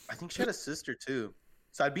I think she had a sister too,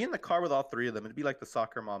 so I'd be in the car with all three of them. It'd be like the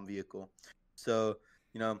soccer mom vehicle. So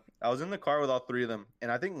I was in the car with all three of them, and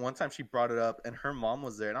I think one time she brought it up, and her mom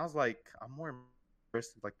was there, and I was like, I'm more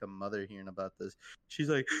impressed with like the mother hearing about this. She's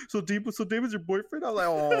like, so David's your boyfriend? I'm like,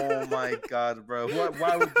 oh my god, bro,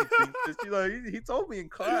 why would you think this? She's like, he told me in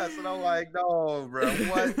class, and I'm like, no, bro,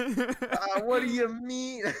 what do you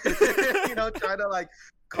mean? Trying to like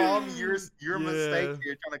calm your mistake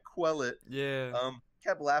here, trying to quell it. Yeah.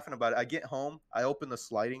 Kept laughing about it. I get home, I open the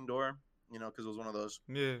sliding door, because it was one of those.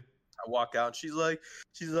 Yeah. I walk out, and she's like,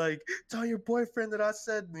 tell your boyfriend that I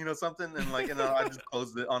said, something, and I just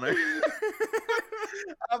closed it on her.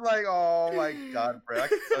 I'm like, oh my god, bro! I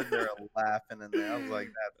could sit there laughing in there. I was like,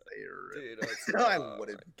 that's a rip. I would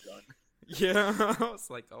have done. Yeah, I was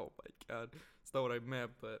like, oh my god, it's not what I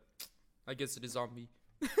meant, but I guess it is on me.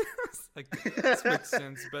 It's like, this makes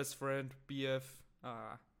sense. Best friend, BF.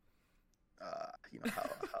 You know how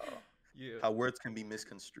Yeah. how words can be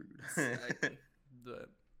misconstrued. Exactly. It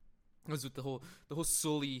was with the whole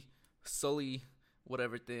Sully,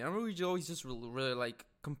 whatever thing. I remember we always just really like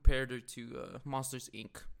compared her to Monsters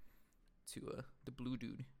Inc. To the blue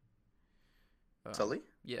dude. Sully?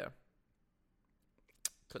 Yeah.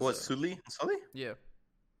 What, Sully? Sully? Yeah.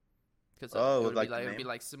 Because Oh, it would be name?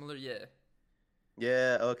 like similar, yeah.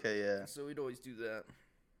 Yeah, okay, yeah. So we'd always do that.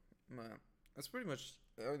 Man, that's pretty much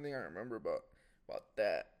the only thing I remember about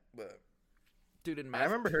that. But dude, in math, I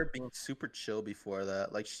remember her being super chill before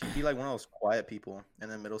that. Like, she'd be like one of those quiet people, and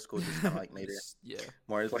then middle school just kind of like made her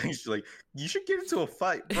more like, she's like, you should get into a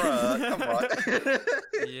fight, bruh. Come on.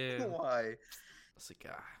 Yeah. Why? I was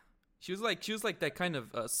like, she was like that kind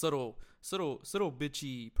of subtle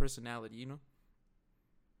bitchy personality, you know?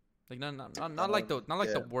 Like not like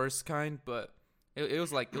the worst kind, but it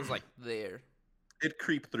was like there. It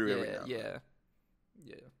creeped through every now. Yeah.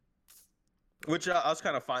 Which I was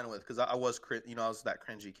kind of fine with, because I was that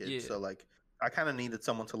cringy kid. Yeah. So like I kind of needed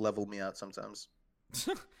someone to level me out sometimes.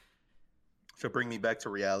 To bring me back to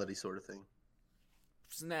reality, sort of thing.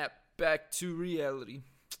 Snap back to reality,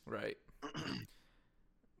 right?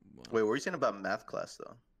 Wait, what were you saying about math class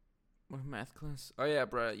though? What math class? Oh yeah,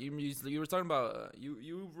 bro. You were talking about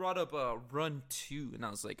you brought up Run 2, and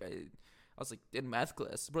I was like in math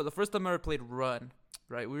class, bro. The first time I ever played Run,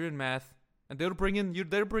 right? We were in math, and they're bringing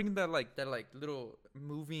that little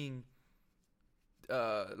moving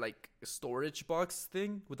like storage box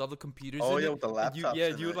thing with all the computers. Oh in it. With the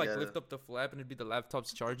laptops. You would like lift up the flap, and it'd be the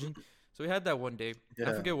laptops charging. So we had that one day. Yeah.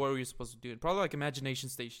 I forget what we were supposed to do. Probably like Imagination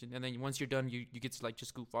Station, and then once you're done, you get to like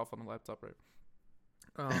just goof off on the laptop, right?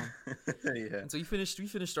 Yeah. And so we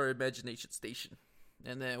finished our Imagination Station,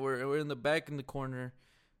 and then we're in the back in the corner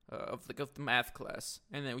of the math class,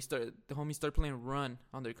 and then the homies started playing Run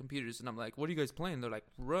on their computers, and I'm like, what are you guys playing? They're like,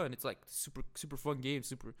 Run. It's like super fun game,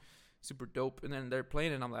 super dope. And then they're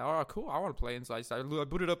playing, and I'm like, oh cool, I want to play. And so I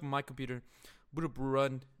booted up on my computer, boot up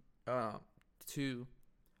Run 2.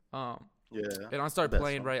 Yeah. And I started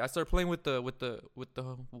playing, right? I started playing with the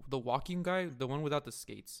walking guy, the one without the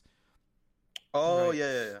skates. Oh right?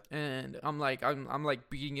 yeah. And I'm like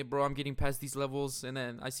beating it, bro. I'm getting past these levels, and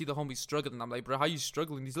then I see the homie struggling. I'm like, bro, how you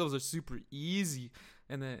struggling? These levels are super easy.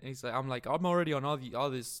 And then he's like, I'm already on all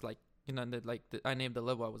this, like, you know, I named the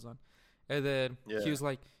level I was on. And then he was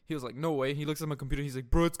like, no way. He looks at my computer. He's like,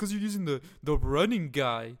 bro, it's because you're using the running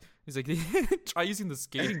guy. He's like, try using the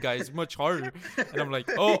skating guy. It's much harder. And I'm like,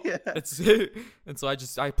 oh, that's it. And so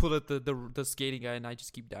I pull out the skating guy, and I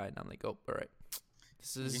just keep dying. I'm like, oh, all right.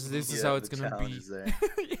 This is how it's gonna be.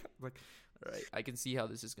 Yeah, like, all right, I can see how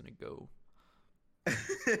this is gonna go.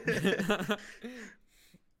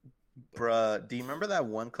 Bruh, do you remember that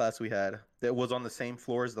one class we had that was on the same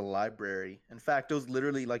floor as the library? In fact, it was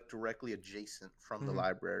literally like directly adjacent from the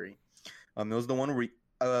library. It was the one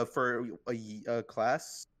for a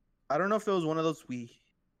class. I don't know if it was one of those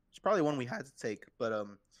it's probably one we had to take, but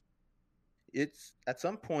it's at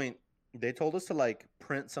some point they told us to like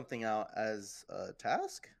print something out as a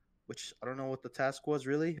task, which I don't know what the task was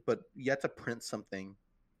really, but you had to print something,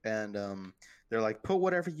 and they're like, put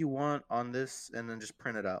whatever you want on this and then just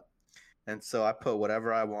print it out. And so I put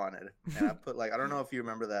whatever I wanted, and I put like, I don't know if you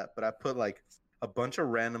remember that, but I put like a bunch of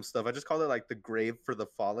random stuff. I just called it like the grave for the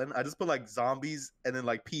fallen. I just put like zombies and then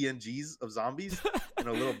like PNGs of zombies in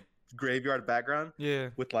a little graveyard background. Yeah.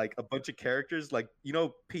 With like a bunch of characters, like, you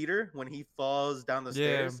know, Peter when he falls down the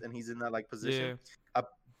stairs and he's in that like position. I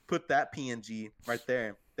put that PNG right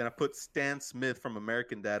there. Then I put Stan Smith from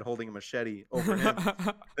American Dad holding a machete over him.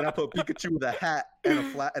 Then I put Pikachu with a hat and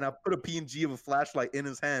and I put a PNG of a flashlight in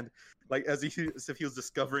his hand, like as if he was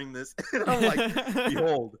discovering this. And I'm like,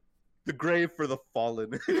 behold, the grave for the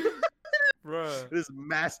fallen. Bruh. This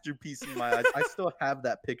masterpiece in my eyes. I still have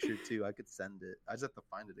that picture too. I could send it. I just have to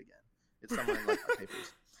find it again. It's somewhere in like my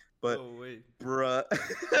papers. But bruh,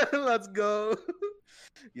 let's go.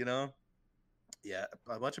 You know? Yeah,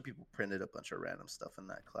 a bunch of people printed a bunch of random stuff in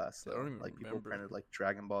that class. So. Like people printed like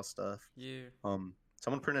Dragon Ball stuff. Yeah.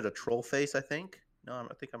 Someone printed a troll face, I think. No,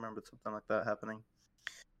 I think I remember something like that happening.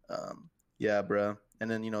 Yeah, bro. And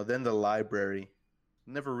then, you know, then the library.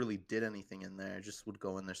 Never really did anything in there. Just would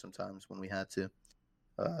go in there sometimes when we had to.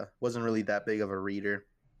 Wasn't really that big of a reader.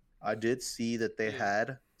 I did see that they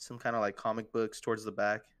had some kind of like comic books towards the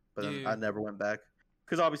back, but then I never went back.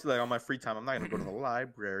 Because obviously, like on my free time, I'm not gonna go to the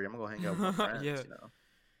library. I'm gonna go hang out with my friends. You know.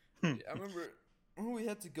 I remember we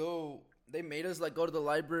had to go. they made us like go to the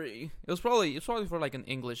library. It was probably for like an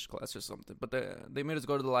English class or something. But they made us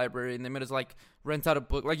go to the library and they made us like rent out a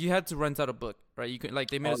book. Like you had to rent out a book, right? You could like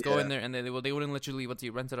they made us go in there and they wouldn't let you leave until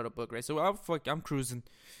you rented out a book, right? So I'm cruising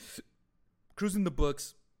the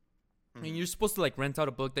books, and you're supposed to like rent out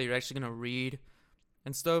a book that you're actually gonna read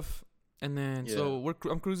and stuff. And then so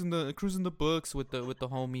I'm cruising the books with the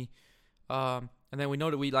homie. And then we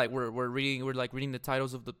know that we're reading the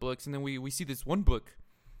titles of the books, and then we see this one book,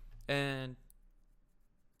 and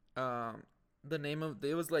the name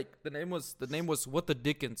was What the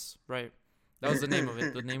Dickens, right? That was the name of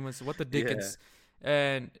it. The name was What the Dickens,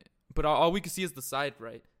 but all we could see is the side,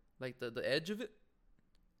 right? Like the edge of it.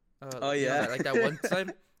 Like that one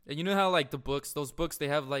side. And you know how like those books they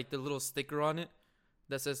have like the little sticker on it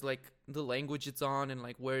that says like the language it's on and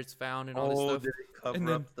like where it's found and all this stuff. Did it cover and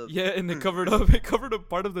then, up the... and they covered up. It covered up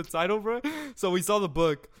part of the title, bro. So we saw the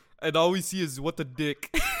book, and all we see is What the Dick.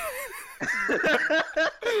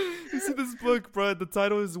 You see this book, bro? The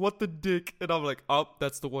title is What the Dick, and I'm like, oh,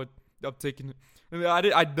 that's the one. I'm taking it. And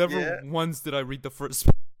I never once did I read the first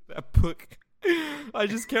that book. I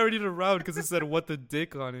just carried it around because it said What the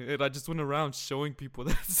Dick on it, and I just went around showing people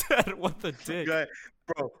that said What the Dick.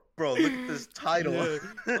 Bro, look at this title. Yeah.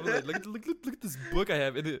 I'm like, look at this book I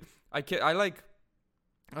have. And I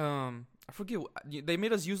forget. They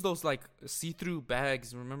made us use those like see-through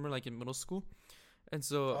bags. Remember, like in middle school. And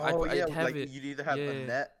so I'd have like it. You'd either have a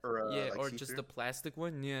net or like or just the plastic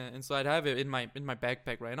one. Yeah, and so I'd have it in my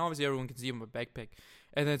backpack, right? And obviously everyone can see it in my backpack.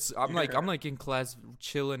 And I'm like in class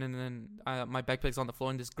chilling, and then my backpack's on the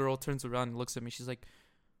floor, and this girl turns around and looks at me. She's like,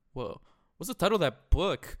 "Whoa, what's the title of that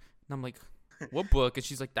book?" And I'm like, "What book?" And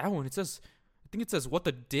she's like, "That one. I think it says What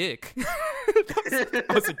the Dick."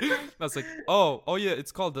 I was like, oh yeah,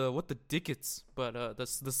 it's called What the Dickens, but the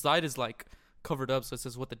side is like covered up, so it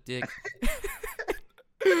says What the Dick.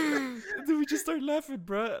 And then we just started laughing,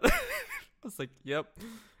 bro. I was like, yep.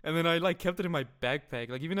 And then I like kept it in my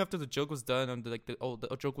backpack. Like even after the joke was done,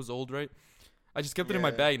 the joke was old, right? I just kept it in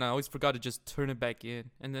my bag, and I always forgot to just turn it back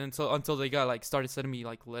in. And then until they got like started sending me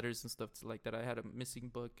like letters and stuff to, like that I had a missing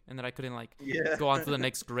book, and that I couldn't like go on to the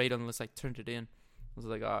next grade unless I turned it in. I was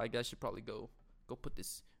like, I guess I should probably go put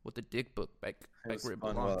this What the Dick book back where it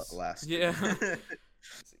belongs. Last yeah.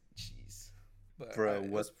 Jeez. But bro, it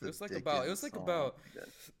was like about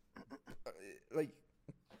like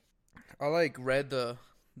I like read the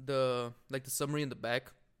like the summary in the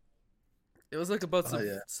back. It was like about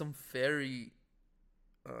some fairy.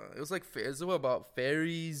 It was about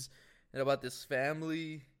fairies and about this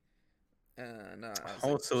family. And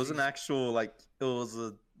so it was an actual it was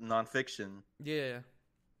a nonfiction. Yeah.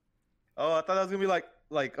 Oh, I thought that was gonna be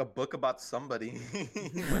like a book about somebody.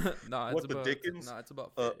 What the Dickens? No, it's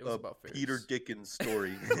about it was about fairies. Peter Dickens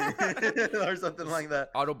story or something like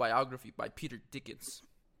that. Autobiography by Peter Dickens.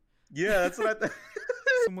 Yeah, that's what I thought.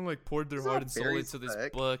 Someone like poured their heart and soul into this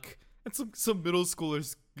book, and some middle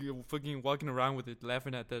schoolers fucking walking around with it,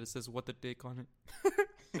 laughing at that it says "What the Dick" on it.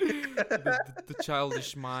 the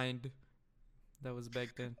childish mind that was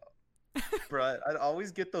back then. Bro, I'd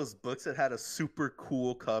always get those books that had a super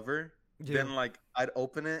cool cover. Yeah. Then I'd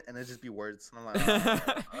open it and it'd just be words, and I'm like,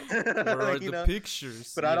 where are the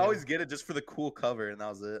pictures? But I'd always get it just for the cool cover, and that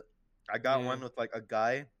was it. I got one with a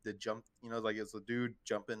guy that jumped, it's a dude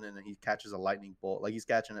jumping and he catches a lightning bolt, like he's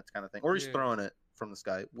catching it kind of thing, or he's throwing it from the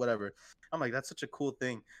sky, whatever. I'm like, that's such a cool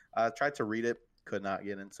thing. I tried to read it, could not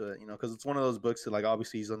get into it, because it's one of those books that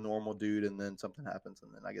obviously he's a normal dude and then something happens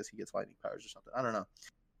and then I guess he gets lightning powers or something. I don't know,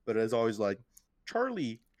 but it's always like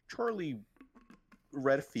Charlie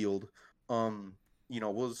Redfield.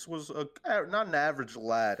 Was not an average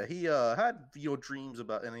lad. He had dreams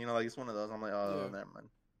about, and it's one of those. I'm like, oh, never mind.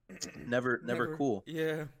 Never cool.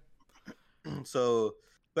 Yeah. So,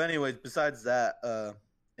 but anyways, besides that,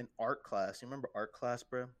 in art class, you remember art class,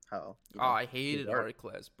 bro? How? I hated art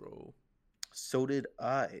class, bro. So did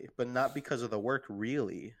I, but not because of the work,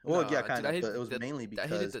 really. Well, yeah, kind of, but it was mainly because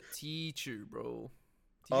I hated the teacher, bro.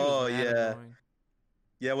 Oh yeah. Annoying.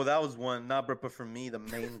 Yeah, well, that was one. Nah, but for me, the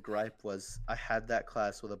main gripe was I had that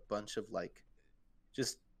class with a bunch of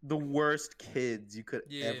just the worst kids you could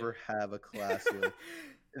ever have a class with.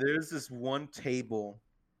 There's this one table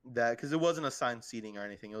that, because it wasn't assigned seating or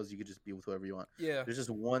anything, it was you could just be with whoever you want. Yeah. There's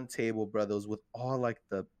just one table, bro, that was with all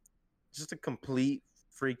just a complete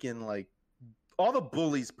freaking all the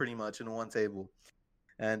bullies pretty much in one table,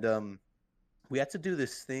 and we had to do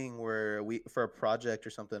this thing where for a project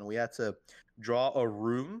or something, we had to draw a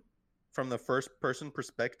room from the first person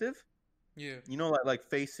perspective. Yeah. Like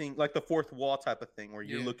facing the fourth wall type of thing where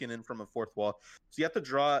you're looking in from a fourth wall. So you have to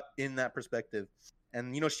draw in that perspective.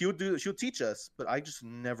 And she'll teach us, but I just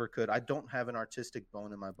never could. I don't have an artistic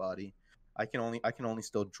bone in my body. I can only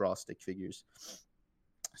still draw stick figures.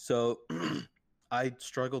 So I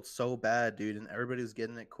struggled so bad, dude, and everybody was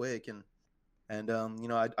getting it quick, and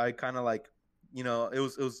I kind of like, it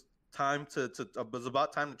was time to it was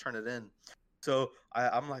about time to turn it in. So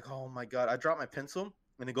I'm like, oh my god, I dropped my pencil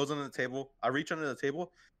and it goes under the table. I reach under the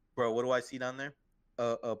table, bro. What do I see down there?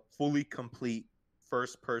 A fully complete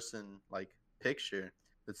first person like picture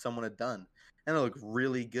that someone had done, and it looked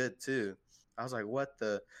really good too. I was like, what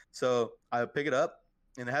the? So I pick it up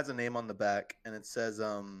and it has a name on the back, and it says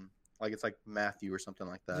like it's like Matthew or something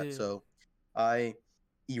like that. Yeah. So I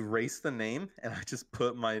erase the name and I just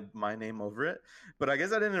put my name over it. But I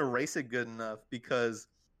guess I didn't erase it good enough because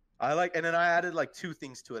and then I added like two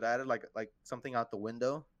things to it. I added like something out the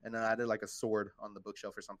window, and then I added like a sword on the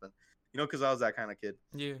bookshelf or something. Because I was that kind of kid.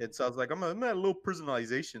 Yeah. And so I was like, I'm gonna add a little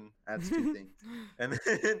personalization, adds two things.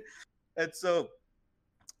 And so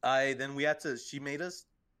she made us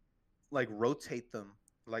like rotate them.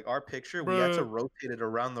 Like our picture, we had to rotate it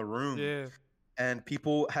around the room. Yeah. And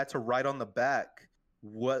people had to write on the back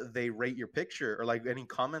what they rate your picture or like any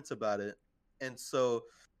comments about it. And so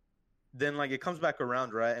then like it comes back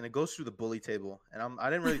around, right? And it goes through the bully table. And I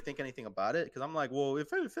didn't really think anything about it because I'm like, well,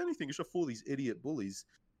 if anything, you should fool these idiot bullies,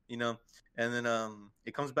 And then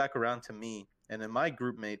it comes back around to me. And then my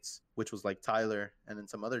group mates, which was like Tyler and then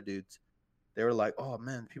some other dudes, they were like, oh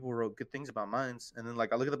man, people wrote good things about mines. And then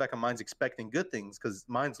like I look at the back of mines expecting good things because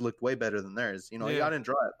mines looked way better than theirs. I didn't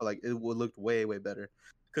draw it, but like it looked way, way better.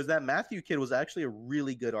 Because that Matthew kid was actually a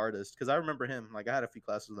really good artist. Because I remember him, like I had a few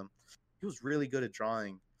classes with him. He was really good at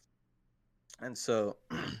drawing. And so,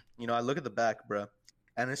 I look at the back, bro,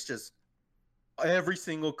 and it's just every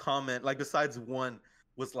single comment, like besides one,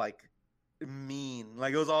 was like mean.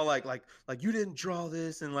 Like it was all like you didn't draw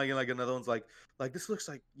this, and like another one's like this looks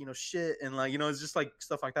like shit, and like it's just like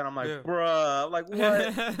stuff like that. I'm like, bruh, I'm like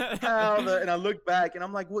what? How and I look back and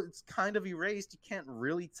I'm like, well, it's kind of erased. You can't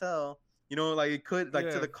really tell. Like it could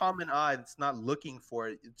to the common eye, it's not looking for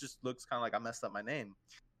it. It just looks kind of like I messed up my name.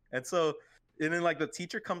 And then like the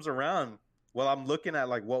teacher comes around while I'm looking at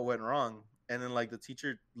like what went wrong, and then like the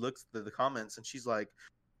teacher looks at the comments and she's like,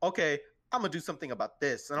 okay, I'm gonna do something about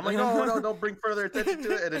this. And I'm like, no, don't bring further attention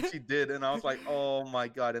to it. And then she did, and I was like, oh my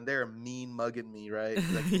god. And they're mean mugging me, right?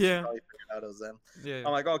 Like, yeah. Probably figured out it was them. Yeah.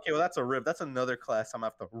 I'm like, okay, well that's a rip. That's another class I'm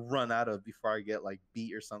gonna have to run out of before I get like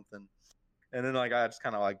beat or something. And then like I just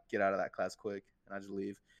kind of like get out of that class quick and I just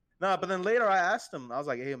leave. Nah, but then later I asked him, I was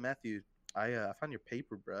like, hey Matthew, I found your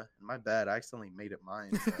paper, bruh. My bad, I accidentally made it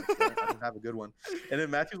mine. So I didn't have a good one. And then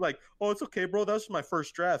Matthew's like, oh, it's okay, bro. That was my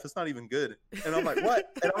first draft. It's not even good. And I'm like, what?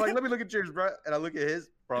 And I'm like, let me look at yours, bro. And I look at his,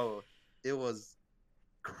 bro. It was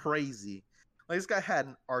crazy. Like this guy had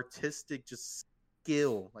an artistic just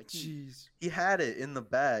skill. Like he had it in the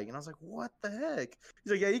bag. And I was like, what the heck?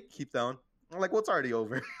 He's like, yeah, you can keep that one. I'm like, well, it's already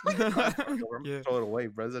over. I'm gonna throw it away,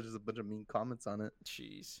 bro. There's just a bunch of mean comments on it.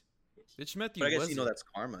 Jeez. Which Matthew but I guess was it? That's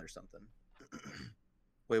karma or something.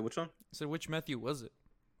 Wait, which one? So which Matthew was it?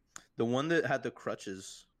 The one that had the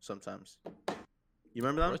crutches sometimes. You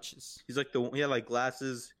remember that? Crutches. He's like he had like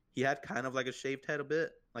glasses. He had kind of like a shaved head a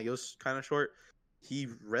bit. Like it was kind of short. He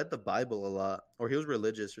read the Bible a lot, or he was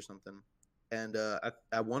religious or something. And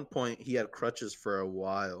at one point he had crutches for a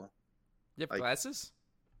while. You have glasses?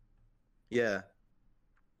 Yeah.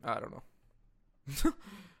 I don't know.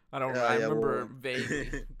 I don't know. I remember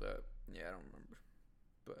vaguely, but yeah, I don't remember.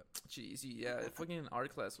 But jeez, yeah, fucking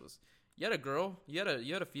art class was. You had a girl. You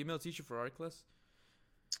had a female teacher for art class.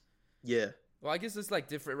 Yeah. Well, I guess it's like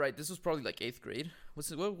different, right? This was probably like 8th grade.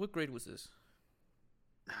 What grade was this?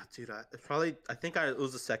 Dude, I think it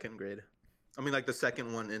was the 2nd grade. I mean, like the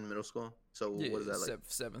second one in middle school. So yeah, what is that like?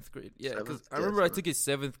 7th grade. Yeah, because I remember I took it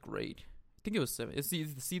 7th grade. I think it was 7th.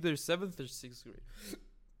 It's either 7th or 6th grade.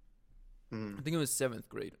 I think it was 7th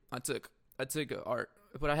grade. I took art,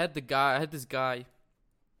 but I had this guy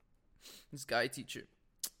teacher,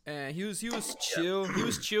 and he was chill. He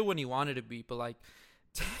was chill when he wanted to be, but like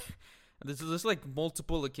there's like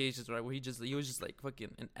multiple occasions, right, where he was just like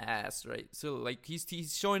fucking an ass, right? So like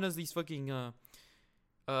he's showing us these fucking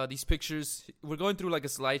these pictures. We're going through like a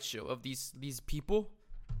slideshow of these people,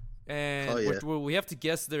 and we have to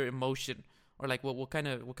guess their emotion or like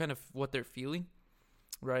what they're feeling.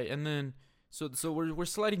 Right, and then so we're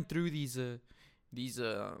sliding through these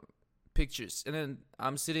pictures, and then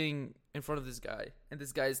I'm sitting in front of this guy, and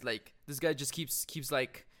this guy just keeps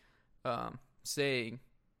like saying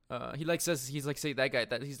he said that guy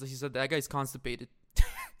he said that guy's constipated.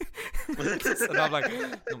 And I'm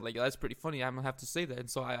like, that's pretty funny. I'm gonna have to say that. And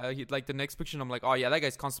so like the next picture, and I'm like, oh yeah, that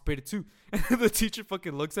guy's constipated too. And the teacher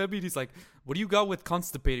fucking looks at me, and he's like, what do you got with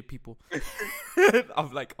constipated people?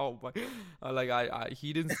 I'm like, oh my,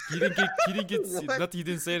 he didn't get he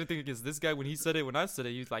didn't say anything against this guy when he said it. When I said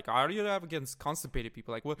it, he's like, how do you have against constipated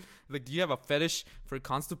people? Like, what? Like, do you have a fetish for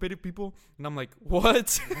constipated people? And I'm like,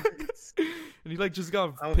 what? And he like just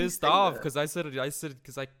got pissed off because I said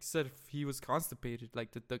he was constipated,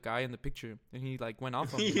 like the guy in the picture, and he like went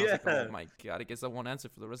off on me. And I was like, oh my god, I guess I won't answer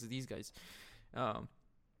for the rest of these guys. And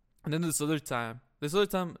then this other time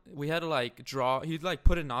we had to like draw. He'd like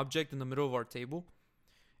put an object in the middle of our table,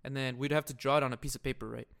 and then we'd have to draw it on a piece of paper,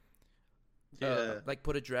 right? Yeah. Like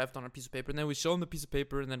put a draft on a piece of paper, and then we show him the piece of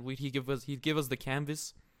paper, and then he'd give us the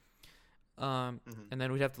canvas, and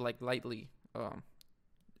then we'd have to like lightly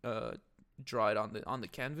draw it on the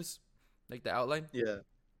canvas, like the outline. Yeah.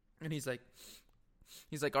 And he's like,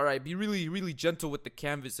 all right, be really, really gentle with the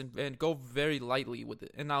canvas and go very lightly with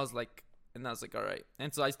it. And I was like, all right.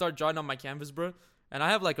 And so I start drawing on my canvas, bro. And I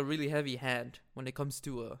have like a really heavy hand when it comes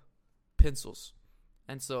to pencils.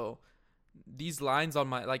 And so these lines on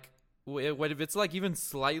my, like, if it's like even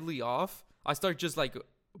slightly off, I start just like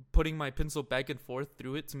putting my pencil back and forth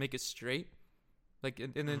through it to make it straight. Like,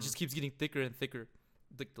 and then it just keeps getting thicker and thicker,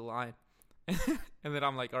 like the line. And then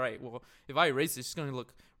I'm like, all right, well, if I erase it, it's going to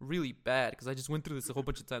look really bad because I just went through this a whole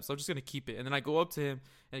bunch of times. So I'm just going to keep it. And then I go up to him,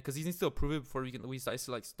 and because he needs to approve it before we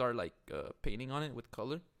start like painting on it with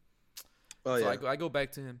color. Oh, so yeah. I go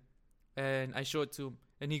back to him, and I show it to him,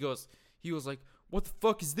 and he was like, what the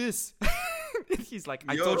fuck is this? He's like,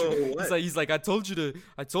 I told you. He's like, I told you to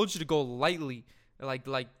go lightly.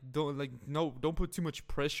 Don't put too much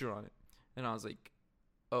pressure on it. And I was like,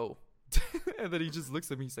 oh. And then he just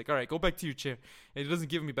looks at me. He's like, all right, go back to your chair. And he doesn't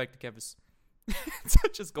give me back the canvas. So I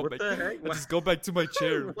just go back. I just go back to my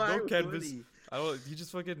chair. No canvas. He was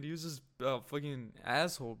just fucking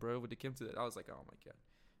asshole, bro, when it came to that. I was like, oh my god.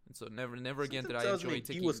 And so never again did I enjoy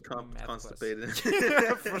taking. He was constipated.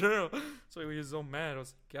 For real. So he was so mad. I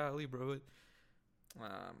was like, golly, bro.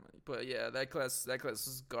 But yeah, that class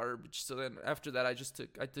was garbage. So then after that, I just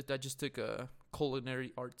took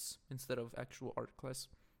culinary arts instead of actual art class.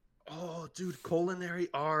 Oh, dude, culinary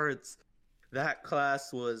arts. That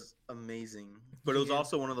class was amazing. But it was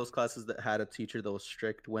also one of those classes that had a teacher that was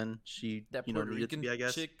strict when she, needed to be, I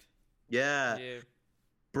guess. Chick. Yeah.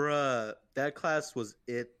 Bruh, that class was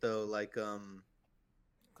it though. Like,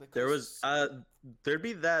 there'd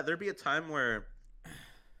be a time where,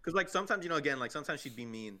 because like sometimes, again, like sometimes she'd be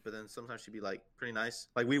mean, but then sometimes she'd be like pretty nice.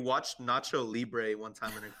 Like we watched Nacho Libre one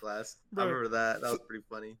time in her class. I remember that. That was pretty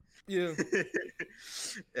funny. Yeah.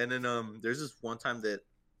 And then there's this one time that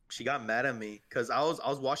she got mad at me because I was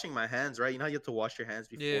washing my hands, right? You know how you have to wash your hands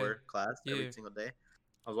before class every single day?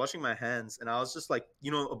 I was washing my hands, and I was just like,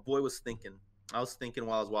 a boy was thinking. I was thinking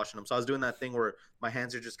while I was washing them. So I was doing that thing where my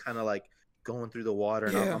hands are just kind of like going through the water,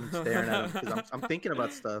 and I'm staring at them because I'm thinking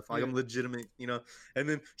about stuff. Like I'm legitimate, And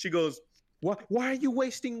then she goes, "What? Why are you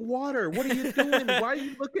wasting water? What are you doing? Why are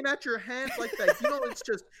you looking at your hands like that?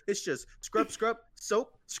 It's just scrub,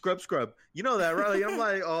 soap, scrub. You know that, right?" Like, I'm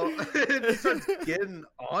like, oh, it starts getting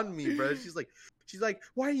on me, bro. She's like,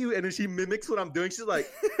 "Why are you?" And then she mimics what I'm doing. She's like,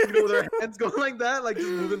 with her hands going like that, like just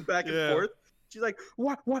moving back and forth. She's like,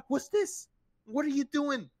 What's this? What are you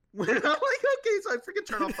doing? And I'm like, okay, so I freaking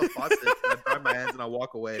turn off the faucet and I dry my hands and I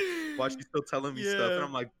walk away while she's still telling me stuff. And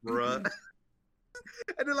I'm like, bruh.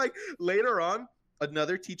 And then like later on,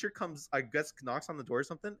 another teacher comes, I guess knocks on the door or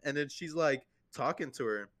something, and then she's like talking to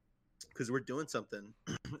her because we're doing something.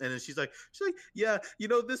 And then she's like, yeah,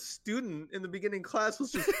 this student in the beginning class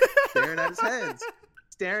was just staring at his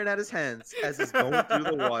hands as he's going through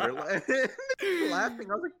the water.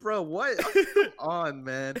 Laughing. I was like, bro, what? Come on,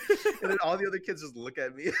 man. And then all the other kids just look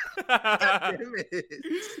at me. Damn it.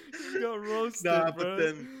 You got roasted, bro. But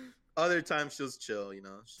then other times she was chill, I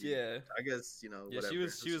guess, whatever.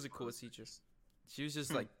 She was a cool teacher. She was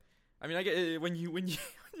just like, I mean, I get when you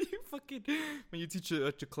teach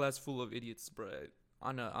a class full of idiots, bro,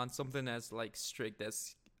 on something as like strict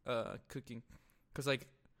as cooking, because like,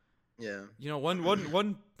 yeah, one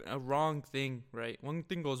wrong thing, right? One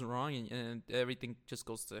thing goes wrong and everything just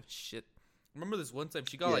goes to shit. I remember this one time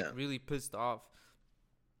she got like really pissed off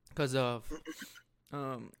because of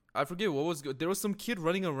I forget what was good. There was some kid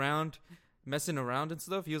running around, messing around and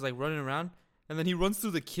stuff. He was like running around, and then he runs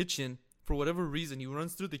through the kitchen for whatever reason. He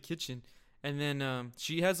runs through the kitchen, and then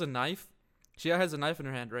she has a knife. She has a knife in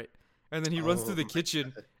her hand, right? And then he runs through the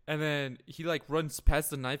kitchen, and then he like runs past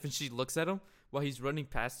the knife, and she looks at him while he's running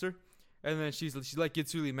past her. And then she like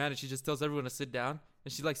gets really mad, and she just tells everyone to sit down.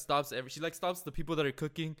 And she like stops the people that are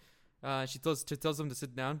cooking, She tells them to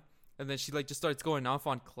sit down, and then she like just starts going off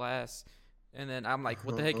on class. And then I'm like,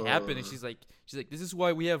 what the heck happened? And she's like, this is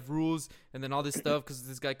why we have rules, and then all this stuff because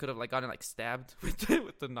this guy could have like gotten like stabbed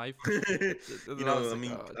with the knife.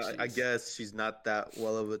 I guess she's not that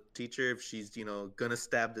well of a teacher if she's gonna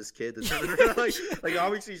stab this kid. like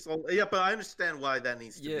obviously, yeah, but I understand why that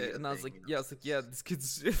needs to be. Yeah, and I was like, this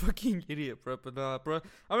kid's a fucking idiot, bro. But bro,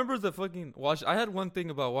 I remember the fucking wash. I had one thing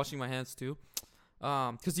about washing my hands too,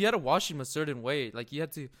 because you had to wash them a certain way, like you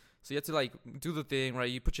had to. So you have to like do the thing, right?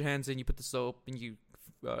 You put your hands in, you put the soap, and you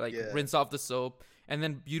rinse off the soap, and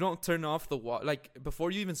then you don't turn off the water. Like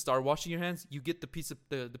before you even start washing your hands, you get the piece of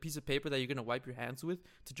paper that you're gonna wipe your hands with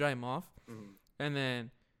to dry them off, and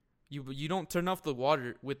then you don't turn off the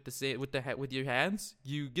water with your hands.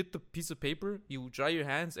 You get the piece of paper, you dry your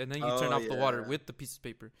hands, and then you turn off the water with the piece of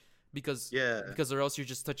paper, because or else you're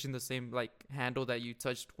just touching the same like handle that you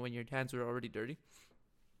touched when your hands were already dirty.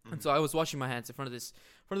 And so I was washing my hands in front of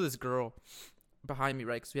this girl behind me,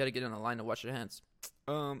 right? Because we had to get in a line to wash our hands.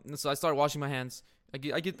 And so I started washing my hands.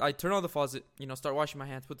 I turn on the faucet, start washing my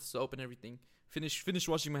hands, put the soap and everything. Finish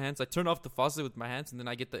washing my hands. I turn off the faucet with my hands, and then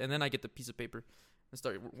I get the piece of paper and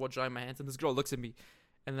start drying my hands. And this girl looks at me,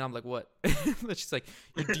 and then I'm like, "What?" And she's like,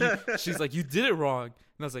 "You did it wrong."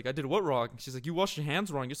 And I was like, "I did what wrong?" She's like, "You washed your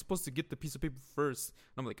hands wrong. You're supposed to get the piece of paper first."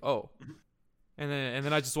 And I'm like, "Oh," and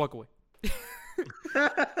then I just walk away.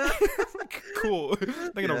 Cool.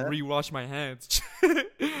 I'm gonna rewash my hands.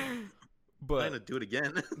 But I'm gonna do it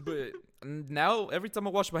again. But now every time I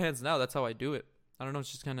wash my hands now, that's how I do it. I don't know,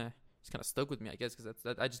 it's just kind of stuck with me, I guess,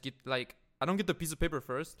 because I just get like, I don't get the piece of paper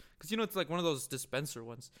first, because it's like one of those dispenser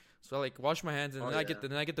ones. So I like wash my hands, and then I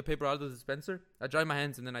get the paper out of the dispenser. I dry my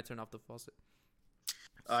hands, and then I turn off the faucet.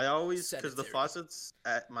 I always, because the faucets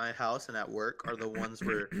at my house and at work are the ones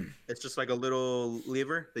where it's just like a little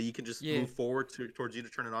lever that you can just move forward towards you to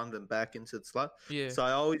turn it on, then back into the slot. Yeah. So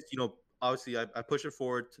I always, obviously I push it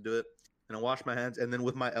forward to do it, and I wash my hands, and then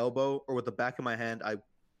with my elbow or with the back of my hand, I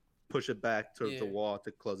push it back towards the wall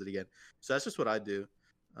to close it again. So that's just what I do.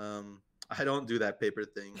 I don't do that paper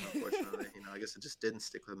thing, unfortunately. I guess it just didn't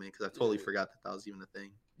stick with me because I totally forgot that was even a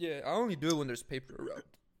thing. Yeah, I only do it when there's paper around.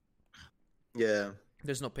 Yeah.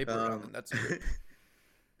 There's no paper around, and that's weird.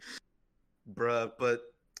 Bruh, but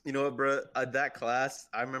you know what, bruh? That class,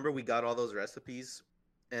 I remember we got all those recipes,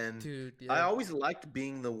 and dude, I always liked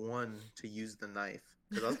being the one to use the knife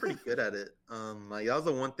because I was pretty good at it. Like that was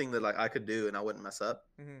the one thing that like I could do and I wouldn't mess up.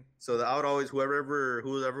 So that I would always whoever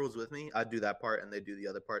was with me, I'd do that part and they do the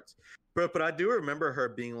other parts. But I do remember her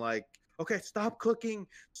being like, "Okay, stop cooking,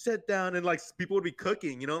 sit down," and like people would be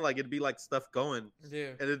cooking, like it'd be like stuff going,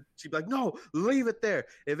 and she'd be like, "No, leave it there.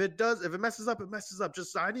 If it messes up, it messes up.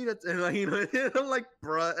 Just I need it," and like and I'm like,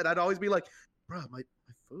 "Bruh," and I'd always be like, "Bruh, my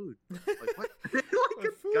food, like what?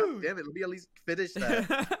 Like, God damn it, let me at least finish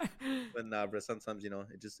that." But nah, bruh, sometimes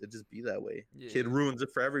it just be that way. Kid ruins it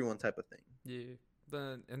for everyone, type of thing.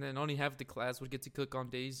 Yeah, and then only half the class would get to cook on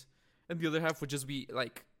days, and the other half would just be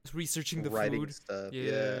like researching the writing food stuff. I'd be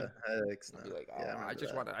like, I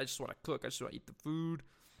just want to cook. I just want to eat the food.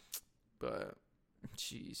 But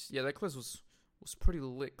jeez, that class was pretty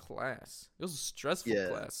lit class. It was a stressful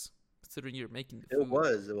class considering you're making the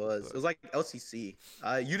food. It was like LCC.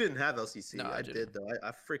 You didn't have LCC. No, I did though.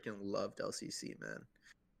 I freaking loved LCC, man.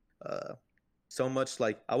 So much,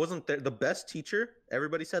 like I wasn't there. The best teacher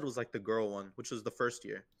everybody said was like the girl one, which was the first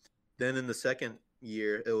year. Then in the second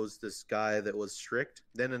year, it was this guy that was strict.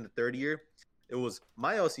 Then in the third year, it was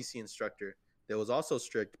my LCC instructor that was also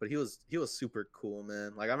strict, but he was super cool,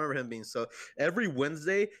 man. Like I remember him being so. Every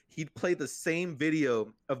Wednesday, he'd play the same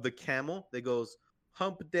video of the camel that goes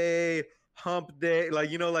hump day, like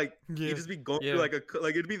he'd just be going through like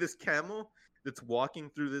it'd be this camel that's walking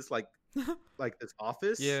through this like this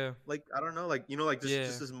office, like I don't know, like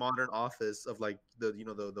just this modern office of like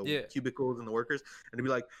the cubicles and the workers, and it'd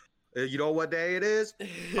be like, "You know what day it is?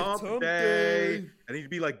 Hump day." And he'd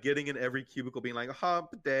be like getting in every cubicle being like, "Hump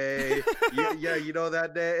day." yeah,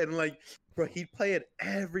 that day. And like, bro, he'd play it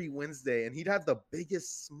every Wednesday and he'd have the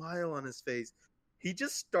biggest smile on his face. He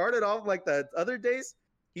just started off like the other days,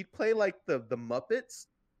 he'd play like the Muppets,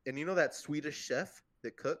 and that Swedish chef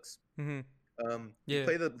that cooks. He'd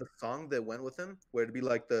play the song that went with him, where it'd be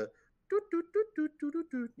like the doo, doo, doo, doo, doo,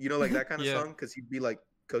 doo, doo, like that kind of song, because he'd be like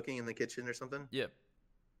cooking in the kitchen or something.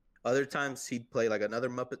 Other times he'd play like another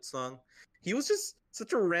Muppet song. He was just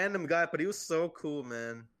such a random guy, but he was so cool,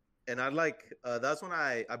 man. And I that's when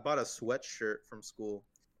I bought a sweatshirt from school,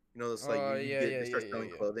 You know, it's like they start selling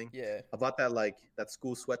clothing. Yeah. I bought that like that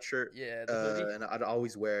school sweatshirt. Yeah, the hoodie. And I'd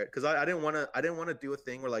always wear it because I didn't want to do a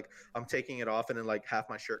thing where like I'm taking it off and then like half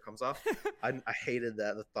my shirt comes off. I hated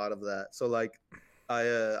the thought of that. So like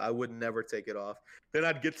I would never take it off. Then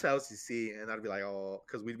I'd get to LCC and I'd be like, oh,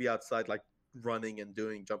 because we'd be outside like running and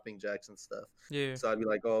doing jumping jacks and stuff. Yeah. So I'd be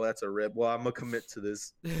like, oh, that's a rib. Well, I'm gonna commit to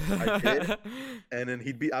this. I did. And then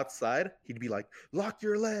he'd be outside. He'd be like, lock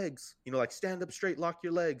your legs. You know, like stand up straight, lock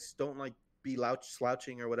your legs. Don't like be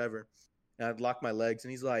slouching or whatever. And I'd lock my legs.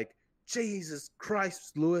 And he's like, Jesus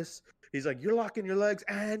Christ, Luis. He's like, you're locking your legs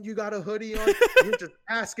and you got a hoodie on. You're just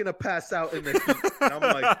asking to pass out in the heat. And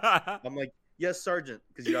I'm like, yes, Sergeant,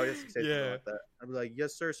 because you always say something like that. I'd be like,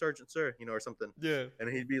 yes, sir, Sergeant, sir, you know, or something. Yeah. And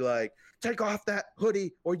he'd be like, take off that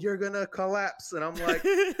hoodie or you're gonna collapse. And I'm like,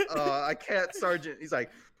 I can't, Sergeant. He's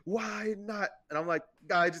like, why not? And I'm like,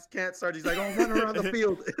 I just can't, Sergeant. He's like, oh, run around the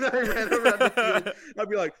field. And I ran around the field. I'd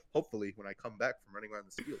be like, hopefully, when I come back from running around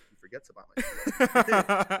this field, he forgets about my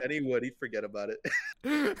field. And he would. He'd forget about it.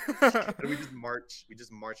 And we just march. We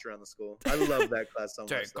just march around the school. I love that class so much.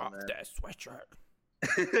 Take off that sweatshirt.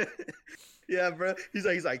 Yeah, bro. He's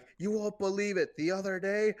like, you won't believe it. The other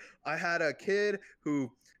day, I had a kid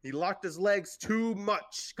who he locked his legs too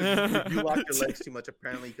much. If you lock your legs too much,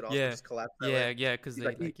 apparently you could also just collapse. Yeah, because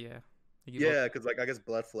they because like I guess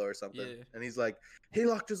blood flow or something. Yeah. And he's like, he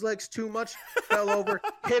locked his legs too much, fell over,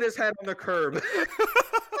 hit his head on the curb.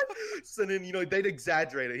 So then, you know, they'd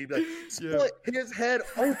exaggerate it. He'd be like, split his head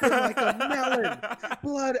open like a melon,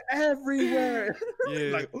 blood everywhere. Yeah.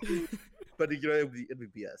 Like, but you know, it'd be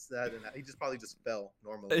BS. He just probably just fell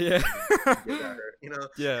normally. Yeah. You know.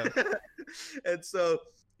 Yeah. And so,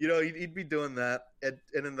 you know, he'd be doing that, and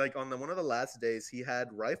then like on one of the last days, he had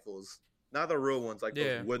rifles, not the real ones, like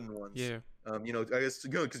those wooden ones. Yeah. You know, I guess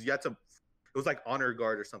because you had to. It was like honor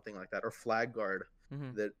guard or something like that, or flag guard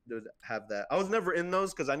that would have that. I was never in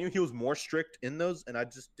those because I knew he was more strict in those, and I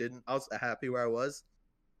just didn't. I was happy where I was.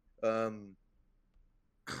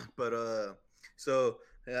 So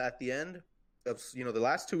at the end of, you know, the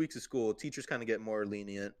last 2 weeks of school, teachers kind of get more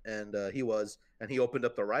lenient, and he opened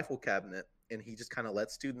up the rifle cabinet, and he just kind of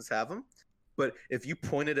let students have them. But if you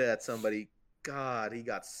pointed it at somebody, God, he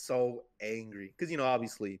got so angry because, you know,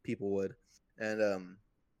 obviously people would, and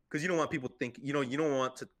because you don't want people to think, you know, you don't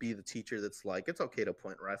want to be the teacher that's like, it's okay to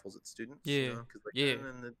point rifles at students. Yeah. You know,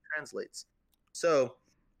 and it translates. So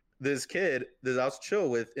this kid that I was chill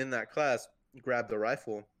with in that class grabbed the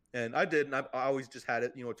rifle, and I did, and I always just had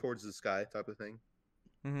it, you know, towards the sky type of thing,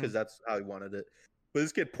 because that's how he wanted it. But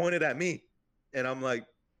this kid pointed at me, and I'm like,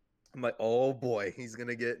 oh boy, he's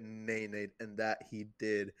gonna get nay-nayed, and that he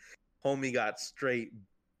did. Homie got straight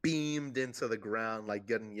beamed into the ground, like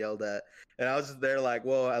getting yelled at, and I was just there like,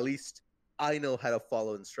 well, at least I know how to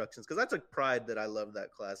follow instructions, because I took pride that I loved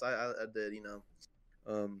that class. I did, you know.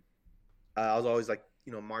 I was always like,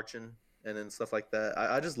 you know, marching and then stuff like that.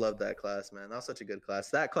 I just loved that class, man. That was such a good class.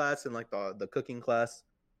 That class and like the cooking class,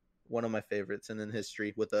 one of my favorites. And then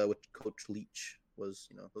history with Coach Leach was,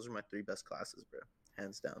 you know, those are my 3 best classes, bro,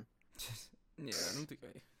 hands down. Yeah, I don't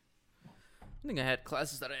think I had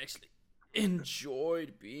classes that I actually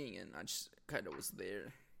enjoyed being in. I just kind of was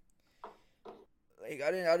there. Like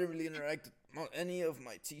I didn't really interact with any of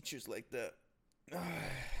my teachers like that.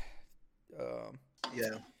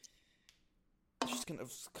 Yeah. Just kind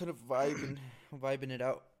of vibing it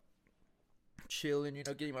out, chilling, you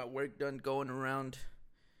know, getting my work done, going around,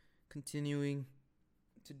 continuing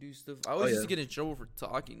to do stuff. I always used to get in trouble for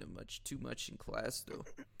talking too much in class, though,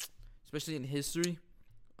 especially in history.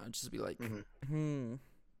 I'd just be like,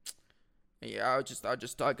 Yeah, I'll just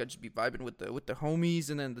talk. I'd just be vibing with the homies,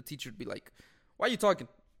 and then the teacher would be like, "Why are you talking?"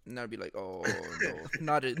 And I'd be like, "Oh no,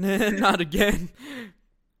 not again."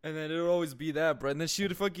 And then it would always be that, bro. And then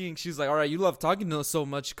she's like, all right, you love talking to us so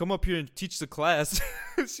much. Come up here and teach the class.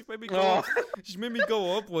 She made me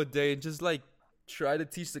go up one day and just like try to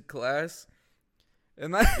teach the class.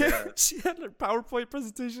 And she had her PowerPoint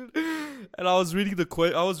presentation, and I was reading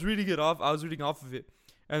off of it.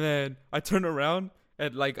 And then I turn around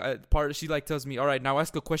and she tells me, all right, now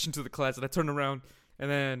ask a question to the class. And I turn around and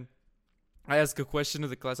then I asked a question to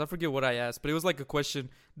the class. I forget what I asked, but it was like a question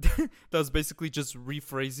that was basically just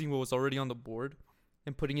rephrasing what was already on the board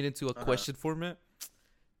and putting it into a question format.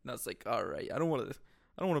 And I was like, all right, I don't want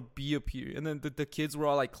to be up here. And then the kids were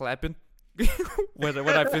all like clapping when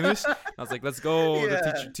I finished. I was like, let's go. Yeah.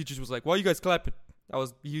 The teachers was like, why are you guys clapping?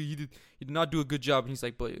 You did not do a good job. And he's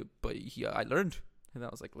like, but I learned. And I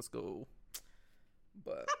was like, let's go.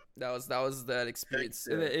 But that was that experience.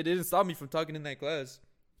 And it didn't stop me from talking in that class.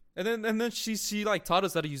 And then she like taught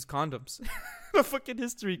us how to use condoms. The fucking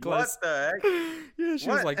history class. What the heck? Yeah, she's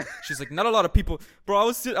What? like not a lot of people. Bro, I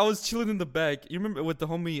was chilling in the back. You remember with the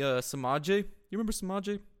homie Samaje? You remember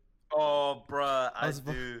Samaje? Oh, bruh, I I was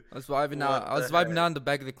do. I was vibing out. What I was the vibing heck? out in the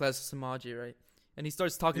back of the class with Samaje, right? And he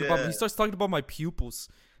starts talking Yeah. about my pupils.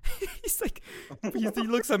 He's like, he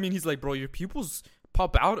looks at me and he's like, bro, your pupils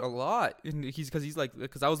pop out a lot. And he's like,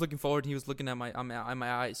 because I was looking forward and he was looking at my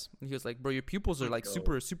eyes. And he was like, bro, your pupils are like Yo.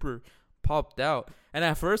 super, super popped out. And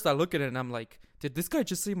at first I look at it and I'm like, did this guy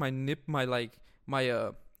just say my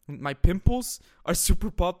pimples are super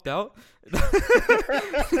popped out?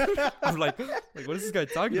 I'm like, what is this guy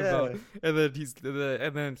talking about?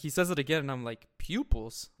 And then he says it again and I'm like,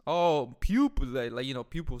 pupils? Oh, pupils, like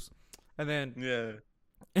pupils. And then Yeah.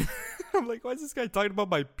 I'm like, why is this guy talking about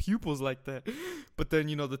my pupils like that? But then,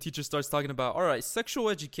 the teacher starts talking about, all right, sexual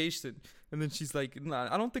education. And then she's like, nah,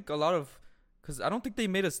 I don't think because I don't think they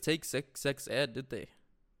made us take sex ed, did they?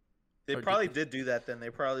 They Or probably did do that then. They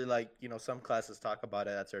probably, like, some classes talk about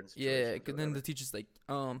it at certain situations. Yeah, and then the teacher's like,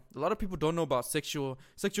 a lot of people don't know about sexual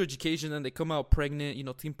education, and they come out pregnant.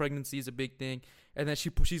 Teen pregnancy is a big thing. And then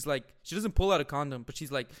she's like, she doesn't pull out a condom, but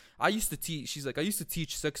she's like, I used to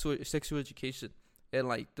teach sexual education at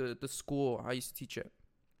like the school I used to teach at.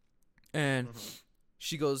 And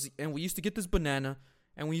she goes, and we used to get this banana,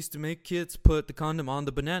 and we used to make kids put the condom on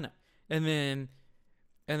the banana. And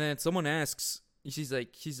then someone asks, she's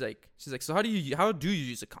like, so how do you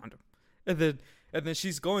use a condom? And then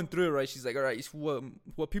she's going through it, right? She's like, all right, what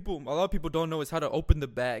a lot of people don't know is how to open the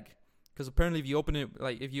bag. Because apparently if you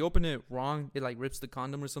open it wrong, it like rips the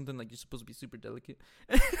condom or something. Like, you're supposed to be super delicate.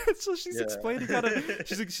 So she's explaining how to.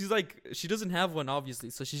 She's like she doesn't have one, obviously.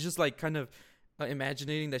 So she's just like kind of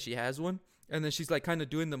imagining that she has one, and then she's like kind of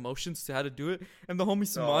doing the motions to how to do it. And the homie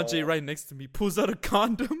Samaje right next to me pulls out a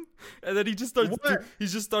condom, and then he just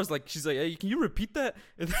starts like, she's like, hey, can you repeat that?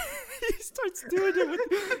 And then he starts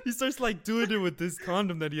doing it with this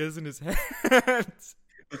condom that he has in his hands.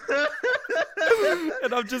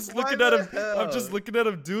 And I'm just looking at him. I'm just looking at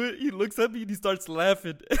him do it. He looks at me and he starts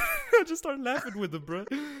laughing. I just start laughing with him, bro.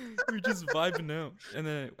 We're just vibing out. And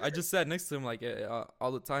then I just sat next to him like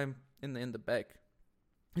all the time in the back.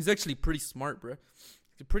 He's actually pretty smart, bro.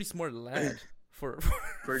 He's a pretty smart lad for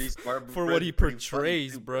pretty smart for what he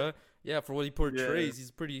portrays, too, bro. Yeah, for what he portrays,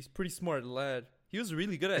 he's pretty smart lad. He was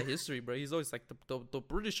really good at history, bro. He's always like the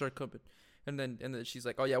British are coming. And then she's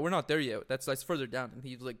like, oh yeah, we're not there yet. That's further down. And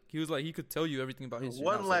he was like he could tell you everything about history.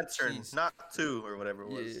 One lantern, like, not two or whatever it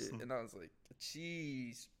was. Yeah, and I was like,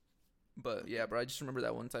 jeez. But yeah, bro, I just remember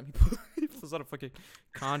that one time he pulls out a fucking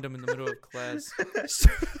condom in the middle of class.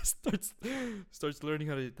 starts learning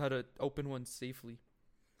how to open one safely.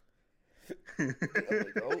 I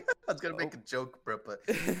was gonna make a joke, bro, but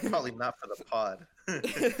probably not for the pod.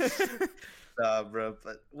 Nah, bro.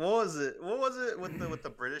 But what was it with the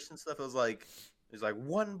British and stuff? It was like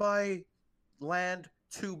 1 by land,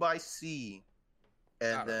 2 by sea,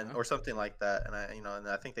 and then or something like that. And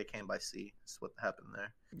I think they came by sea. That's what happened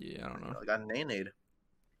there. Yeah, I don't know. I got nay-nayed.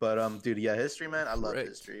 But dude, yeah, history, man. I love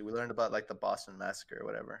history. We learned about like the Boston Massacre or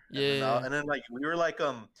whatever. Yeah. And then like we were like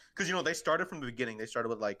because they started from the beginning. They started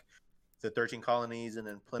with like the 13 colonies and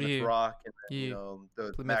then Plymouth Rock and then,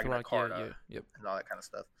 the Plymouth Magna Rock, Carta yep. and all that kind of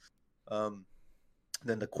stuff.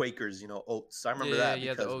 Then the Quakers, oats. I remember that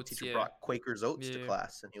because the teacher brought Quakers oats to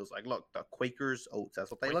class, and he was like, "Look, the Quakers oats. That's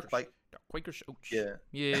what they look like." The Quakers oats. Yeah.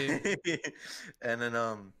 And then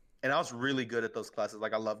and I was really good at those classes.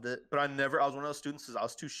 Like I loved it, but I was one of those students. I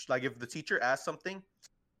was too like if the teacher asked something,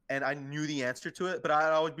 and I knew the answer to it, but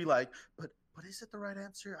I would be like, but is it the right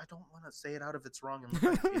answer? I don't want to say it out if it's wrong and look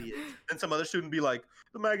like an idiot. And some other student be like,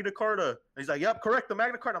 the Magna Carta. And he's like, yep, correct, the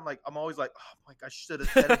Magna Carta. I'm always like, oh, my God, I should have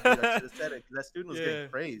said it, dude. I should have said it. Because that student was getting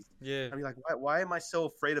praised. Yeah. I'd be like, why am I so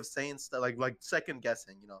afraid of saying stuff? Like second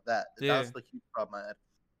guessing, that. That was the huge problem I had.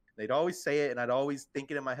 They'd always say it, and I'd always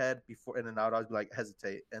think it in my head before, and then I'd always be like,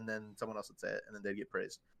 hesitate. And then someone else would say it, and then they'd get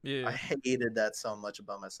praised. Yeah. I hated that so much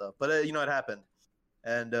about myself. But, it happened.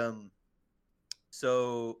 And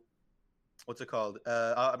so... what's it called?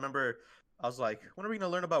 I remember I was like, when are we going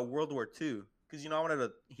to learn about World War II? Because, I wanted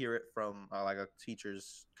to hear it from like a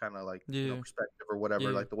teacher's kind of like perspective or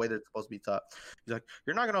whatever, like the way that it's supposed to be taught. He's like,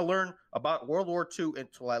 you're not going to learn about World War II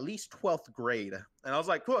until at least 12th grade. And I was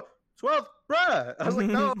like, 12th, bruh. I was like,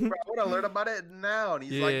 no, bro, I want to learn about it now. And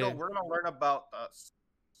he's like, no, we're going to learn about the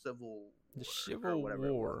Civil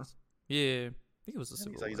War. Yeah, I think it was the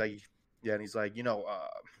Civil War. He's like, yeah, and he's like,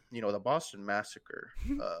 the Boston Massacre.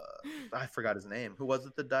 I forgot his name. Who was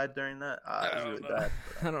it that died during that? I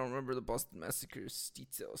don't remember the Boston Massacre's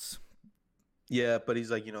details. Yeah, but he's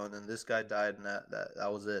like, and then this guy died, and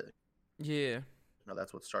that was it. Yeah.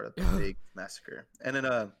 That's what started the big massacre. And then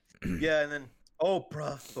yeah, and then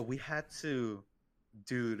bruh, but we had to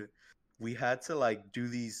like do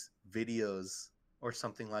these videos or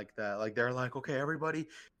something like that. Like they're like, okay, everybody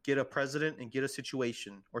get a president and get a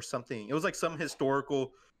situation or something. It was like some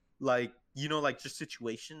historical, like like just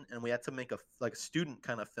situation, and we had to make a student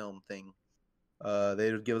kind of film thing.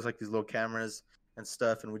 They would give us like these little cameras and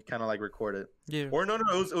stuff, and we'd kind of like record it. Yeah. Or no, it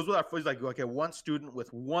was with our. It was like, okay, one student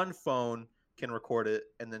with one phone can record it,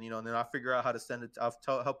 and then and then I'll figure out how to send it. I'll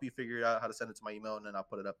help you figure out how to send it to my email, and then I'll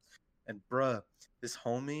put it up. And bruh, this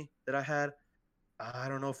homie that I had, I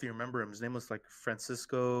don't know if you remember him. His name was like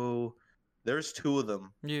Francisco. There's two of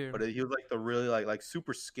them. Yeah. But he was like the really like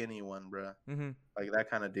super skinny one, bruh. Mm-hmm. Like that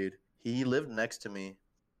kind of dude. He lived next to me.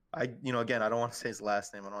 Again, I don't want to say his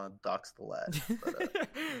last name. I don't want to dox the lad. But,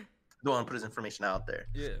 don't want to put his information out there.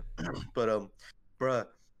 Yeah. But bruh,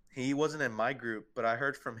 he wasn't in my group, but I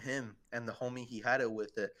heard from him and the homie he had it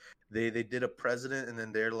with it. They did a president, and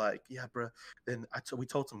then they're like, yeah, bruh. Then we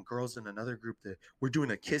told some girls in another group that we're doing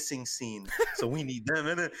a kissing scene, so we need them.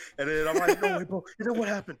 And then I'm like, no, wait, bro. You know what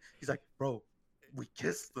happened? He's like, bro, we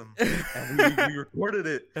kissed them and we recorded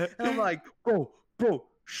it. And I'm like, bro,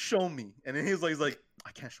 show me. And then he's like, I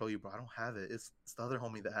can't show you, bro. I don't have it. It's the other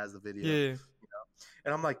homie that has the video. Yeah.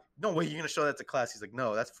 And I'm like, no way, you're gonna show that to class. He's like,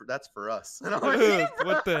 no, that's for us. And I'm like,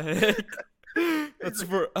 what the heck? That's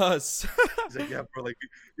for us. He's like, yeah, bro. Like,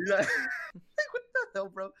 he's like, what the hell,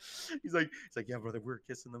 bro? He's like, yeah, bro. We were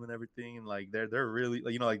kissing them and everything, and like they're really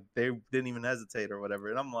like, like they didn't even hesitate or whatever.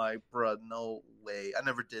 And I'm like, bro, no way. I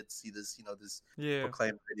never did see this, this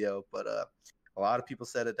proclaimed video, but a lot of people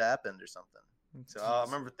said it happened or something. So I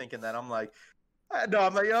remember thinking that. I'm like, no, I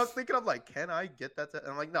was thinking, I'm like, can I get that?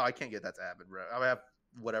 I'm like, no, I can't get that to happen, bro. I have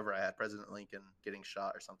whatever I had, President Lincoln getting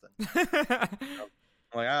shot or something.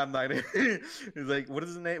 I'm like, I'm not. He's like, what is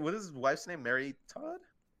his name? What is his wife's name? Mary Todd?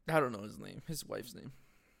 I don't know his name. His wife's name.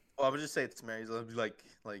 Well, I'm gonna just say it's Mary. I'll be like,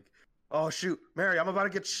 oh shoot, Mary, I'm about to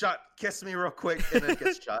get shot. Kiss me real quick, and then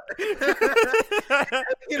gets shot. I'm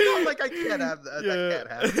like, I can't have that. Yeah. I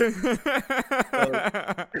can't have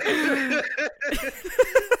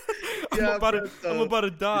it. I'm about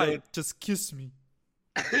to die. Just kiss me.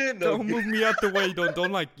 Don't move me out the way.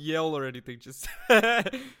 Don't like yell or anything. Just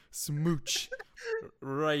smooch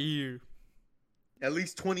right here. At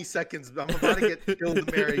least 20 seconds. I'm about to get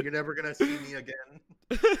killed, Mary. You're never gonna see me again.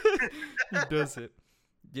 He does it.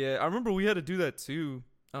 Yeah, I remember we had to do that too.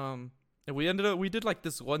 And we did like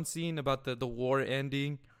this one scene about the war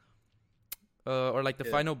ending, or like the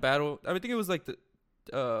final battle. I think it was like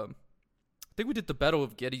I think we did the Battle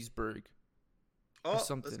of Gettysburg. Or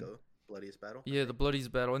something. Let's go. Bloodiest battle. Yeah, the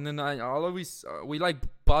bloodiest battle. And then we like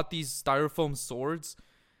bought these styrofoam swords,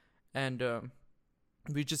 and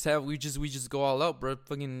we just go all out, bro.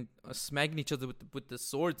 Fucking smacking each other with the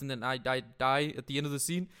swords, and then I die at the end of the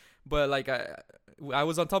scene. But like I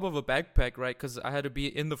was on top of a backpack, right? Because I had to be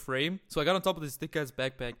in the frame. So I got on top of this thick ass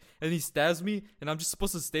backpack, and he stabs me, and I'm just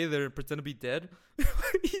supposed to stay there and pretend to be dead.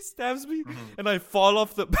 He stabs me, and I fall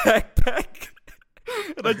off the backpack.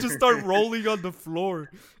 And I just start rolling on the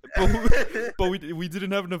floor, but we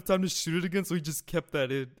didn't have enough time to shoot it again, so we just kept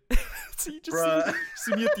that in. So you just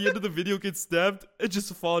see me at the end of the video get stabbed and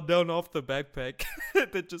just fall down off the backpack,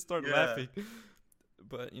 and then just start laughing.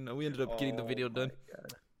 But we ended up getting the video done.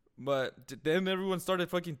 God. But then everyone started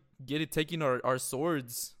fucking taking our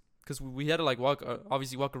swords, because we had to like walk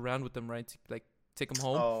around with them, right? To, like take them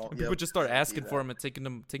home. And people just start asking for them and taking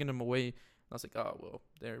them away. I was like, oh well,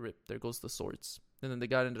 there goes the swords. And then the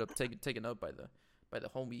guy ended up taken up by the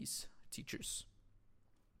homies, teachers.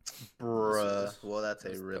 Bruh. Well, that's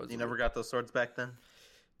a rip. You never got those swords back then?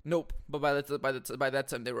 Nope. But by that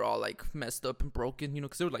time they were all like messed up and broken,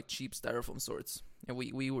 because they were like cheap styrofoam swords, and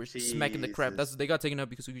we were smacking the crap. They got taken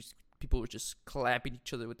up because people were just clapping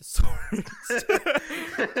each other with the swords.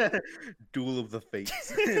 Duel of the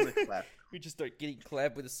fates. We just started getting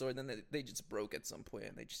clapped with the sword, and then they just broke at some point,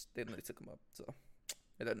 and they took them up. So,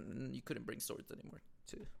 and then you couldn't bring swords anymore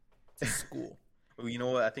to school. Well, you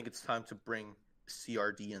know what? I think it's time to bring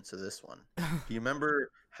CRD into this one. Do you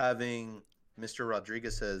remember having Mr.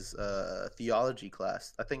 Rodriguez's theology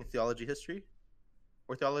class? I think theology history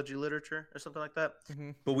or theology literature or something like that.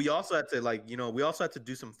 Mm-hmm. But we also had to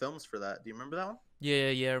do some films for that. Do you remember that one?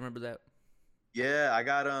 Yeah, I remember that. Yeah, I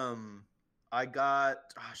got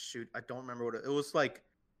shoot, I don't remember what it was, like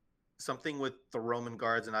something with the Roman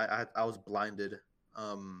guards, and I was blinded.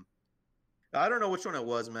 I don't know which one it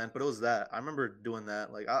was, man, but it was that. I remember doing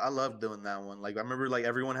that. Like I loved doing that one. Like I remember like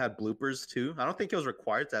everyone had bloopers too. I don't think it was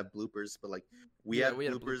required to have bloopers, but like We had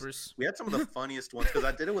bloopers. We had some of the funniest ones because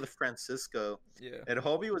I did it with Francisco. Yeah. And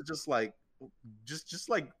Hobie was just like,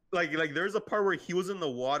 there's a part where he was in the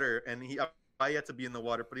water and I had to be in the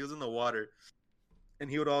water, but he was in the water, and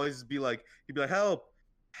he would always be like, help.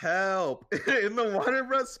 In the water,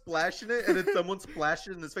 bro, splashing it, and then someone splashed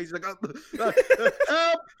it in his face. He's like, help!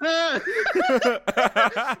 Bro,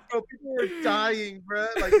 people were dying, bro.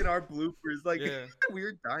 Like in our bloopers, like we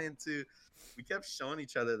were dying too. We kept showing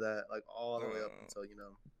each other that, like, all the way up until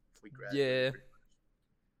we graduated.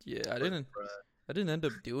 Yeah. I didn't end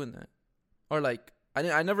up doing that, or like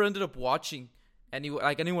I never ended up watching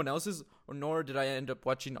anyone else's, or nor did I end up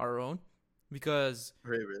watching our own. Because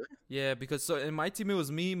really? Yeah, because so in my team it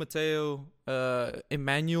was me, Mateo,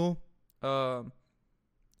 Emmanuel, the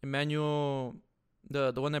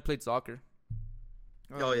one that played soccer.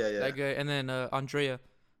 That guy, and then Andrea,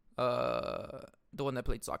 the one that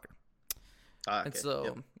played soccer. Okay. And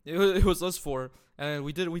so it was us four, and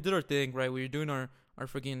we did our thing, right? We were doing our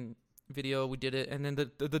freaking video, we did it, and then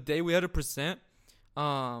the day we had to present,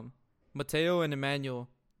 Mateo and Emmanuel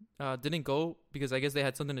didn't go because I guess they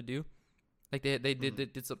had something to do. Like they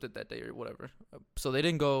did something that day or whatever, so they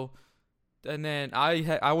didn't go. And then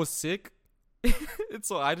I was sick, and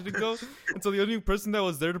so I didn't go. And so the only person that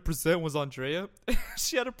was there to present was Andrea.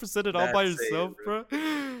 She had to present it all by herself, bro.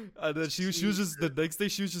 And then she was just the next day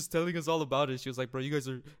she was just telling us all about it. She was like, "Bro, you guys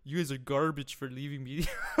are garbage for leaving me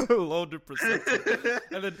alone to present."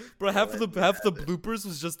 And then, bro, half the bloopers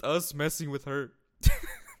was just us messing with her.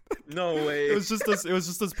 No way. It was just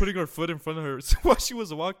us putting our foot in front of her while she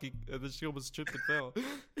was walking, and then she almost tripped and fell.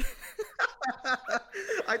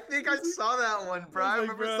 I think I saw that one, bro. I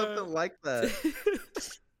remember something like that.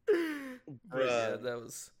 Yeah, that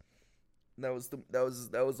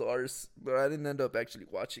was ours, but I didn't end up actually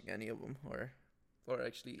watching any of them or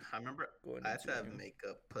actually. I remember I had to have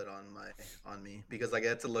makeup put on me because like I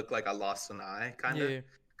had to look like I lost an eye, kind of. Yeah.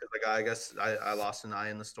 Like I guess I lost an eye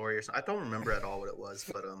in the story or something. I don't remember at all what it was,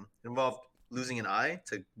 but it involved losing an eye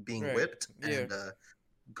to being whipped and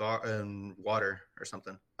water or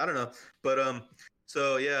something. I don't know, but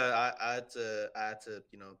so yeah, I had to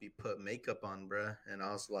be put makeup on, bruh, and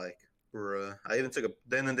I was like, bruh. I even took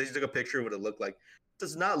then they took a picture of what it looked like. It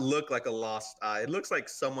does not look like a lost eye. It looks like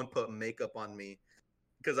someone put makeup on me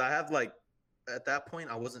because I have like. At that point,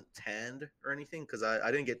 I wasn't tanned or anything because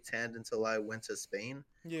I didn't get tanned until I went to Spain.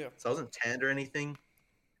 Yeah. So I wasn't tanned or anything,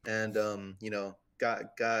 and got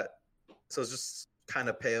so it's just kind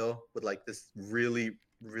of pale with like this really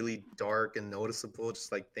really dark and noticeable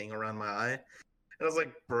just like thing around my eye. And I was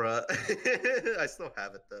like, bruh, I still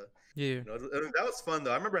have it though. Yeah. That was fun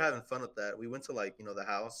though. I remember having fun with that. We went to like the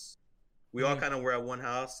house. We all kind of were at one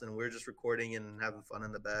house and we were just recording and having fun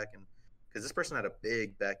in the back, and because this person had a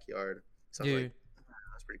big backyard. So I was like,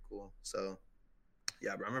 that's pretty cool. So,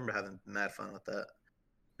 yeah, bro, I remember having mad fun with that.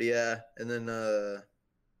 But yeah, and then, man,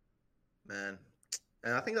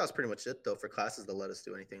 and I think that was pretty much it, though, for classes that let us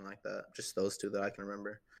do anything like that. Just those two that I can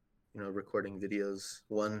remember, recording videos.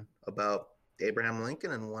 One about Abraham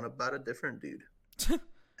Lincoln and one about a different dude.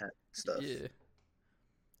 Stuff. Yeah,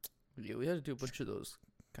 we had to do a bunch of those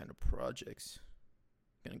kind of projects,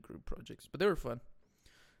 kind of group projects. But they were fun.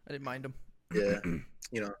 I didn't mind them. Yeah,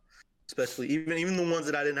 especially even the ones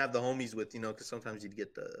that I didn't have the homies with, because sometimes you'd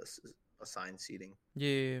get the assigned seating.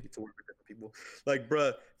 Yeah. To work with different people. Like,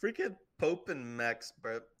 bruh, freaking Pope and Max,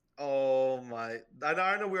 bruh. Oh my!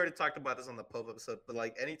 I know we already talked about this on the Pope episode, but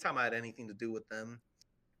like anytime I had anything to do with them,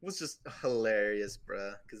 it was just hilarious,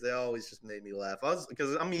 bruh. Because they always just made me laugh.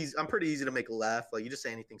 Because I'm pretty easy to make laugh. Like you just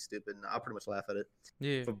say anything stupid, and I'll pretty much laugh at it.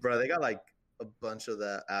 Yeah. But bruh, they got like a bunch of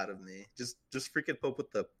that out of me. Just freaking Pope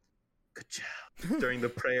with the ka-chow during the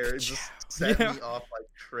prayer. It just set me off like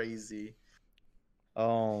crazy.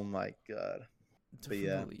 Oh my god.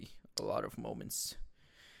 Definitely a lot of moments.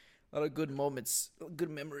 A lot of good moments. Good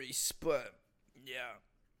memories. But yeah.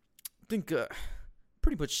 I think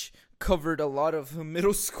pretty much covered a lot of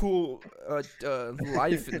middle school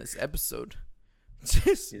life in this episode.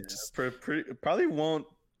 Probably won't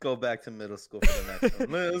go back to middle school for the next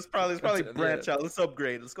one. Let's probably branch out. Let's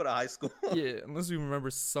upgrade. Let's go to high school. Yeah, unless we remember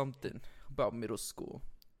something about middle school.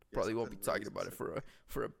 Probably won't be talking about it for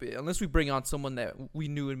a bit. Unless we bring on someone that we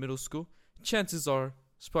knew in middle school. Chances are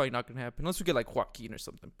it's probably not going to happen. Unless we get like Joaquin or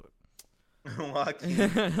something. But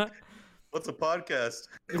Joaquin. What's a podcast?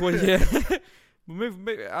 Well, yeah.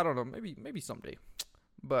 maybe I don't know. Maybe someday.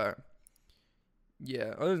 But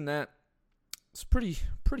yeah, other than that, it's pretty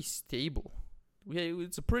stable.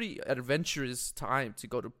 It's a pretty adventurous time to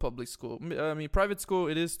go to public school. I mean, private school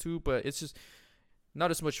it is too, but it's just not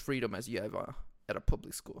as much freedom as you have at a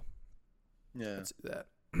public school. Yeah, I'd say that.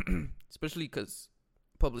 especially because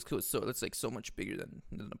public school is it's like so much bigger than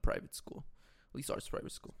a private school. At least ours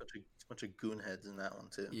private school. It's a bunch of goon heads in that one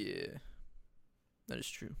too. Yeah, that is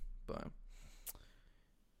true. But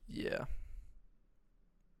yeah.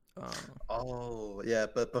 Oh yeah,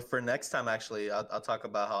 but for next time, actually, I'll talk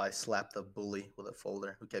about how I slapped a bully with a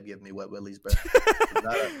folder who kept giving me wet willies, bro.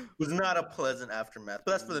 It was not a pleasant aftermath.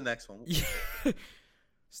 But that's for the next one. Yeah.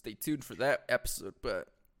 Stay tuned for that episode. But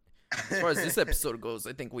as far as this episode goes,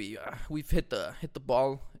 I think we've hit the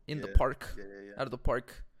ball in the park, out of the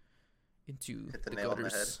park, into the nail gutters. on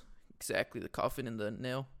the head. Exactly, the coffin and the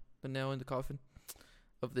nail in the coffin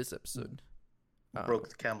of this episode. Broke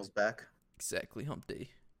the camel's back. Exactly, hump day.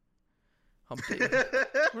 Hump day.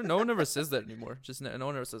 No one ever says that anymore. Just no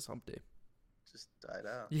one ever says hump day. Just died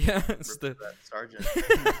out. Yeah, it's that sergeant.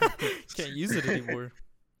 Can't use it anymore.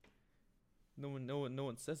 No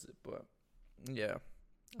one says it, but yeah.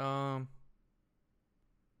 All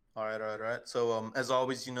right. So as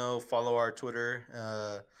always, follow our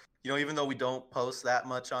Twitter. Even though we don't post that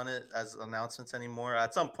much on it as announcements anymore,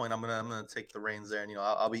 at some point I'm gonna take the reins there, and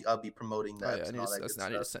I'll be promoting that. I need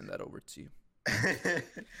to send that over to you.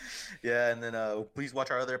 Yeah, and then please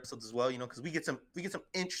watch our other episodes as well. Because we get some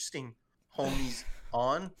interesting homies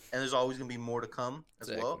on, and there's always gonna be more to come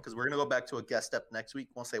as well. Because we're gonna go back to a guest step next week.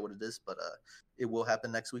 Won't say what it is, but it will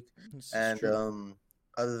happen next week. And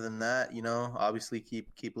other than that, obviously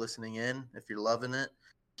keep listening in. If you're loving it,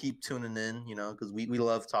 keep tuning in. Because we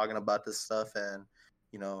love talking about this stuff, and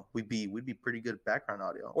we'd be pretty good background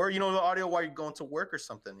audio, or the audio while you're going to work or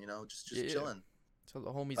something. Just chilling. Tell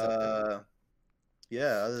the homies out there.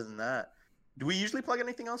 Yeah, other than that, do we usually plug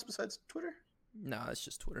anything else besides Twitter? Nah, it's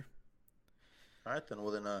just Twitter. All right, then.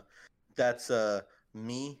 Well, then, that's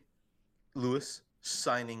me, Luis,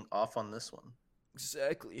 signing off on this one.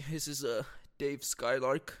 Exactly. This is Dave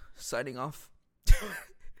Skylark signing off.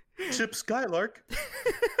 Chip Skylark.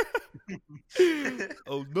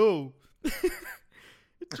 Oh, no.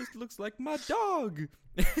 It just looks like my dog.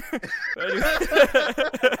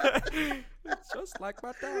 It's just like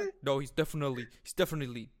my dog. No, he's definitely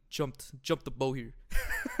jumped the bow here.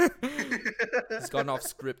 He's gone off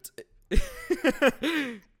script.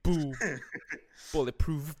 Boom.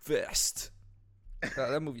 Bulletproof vest.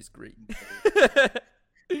 That movie's great.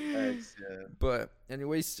 Thanks, yeah. But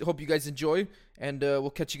anyways, hope you guys enjoy, and we'll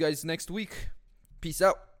catch you guys next week. Peace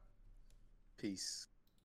out. Peace.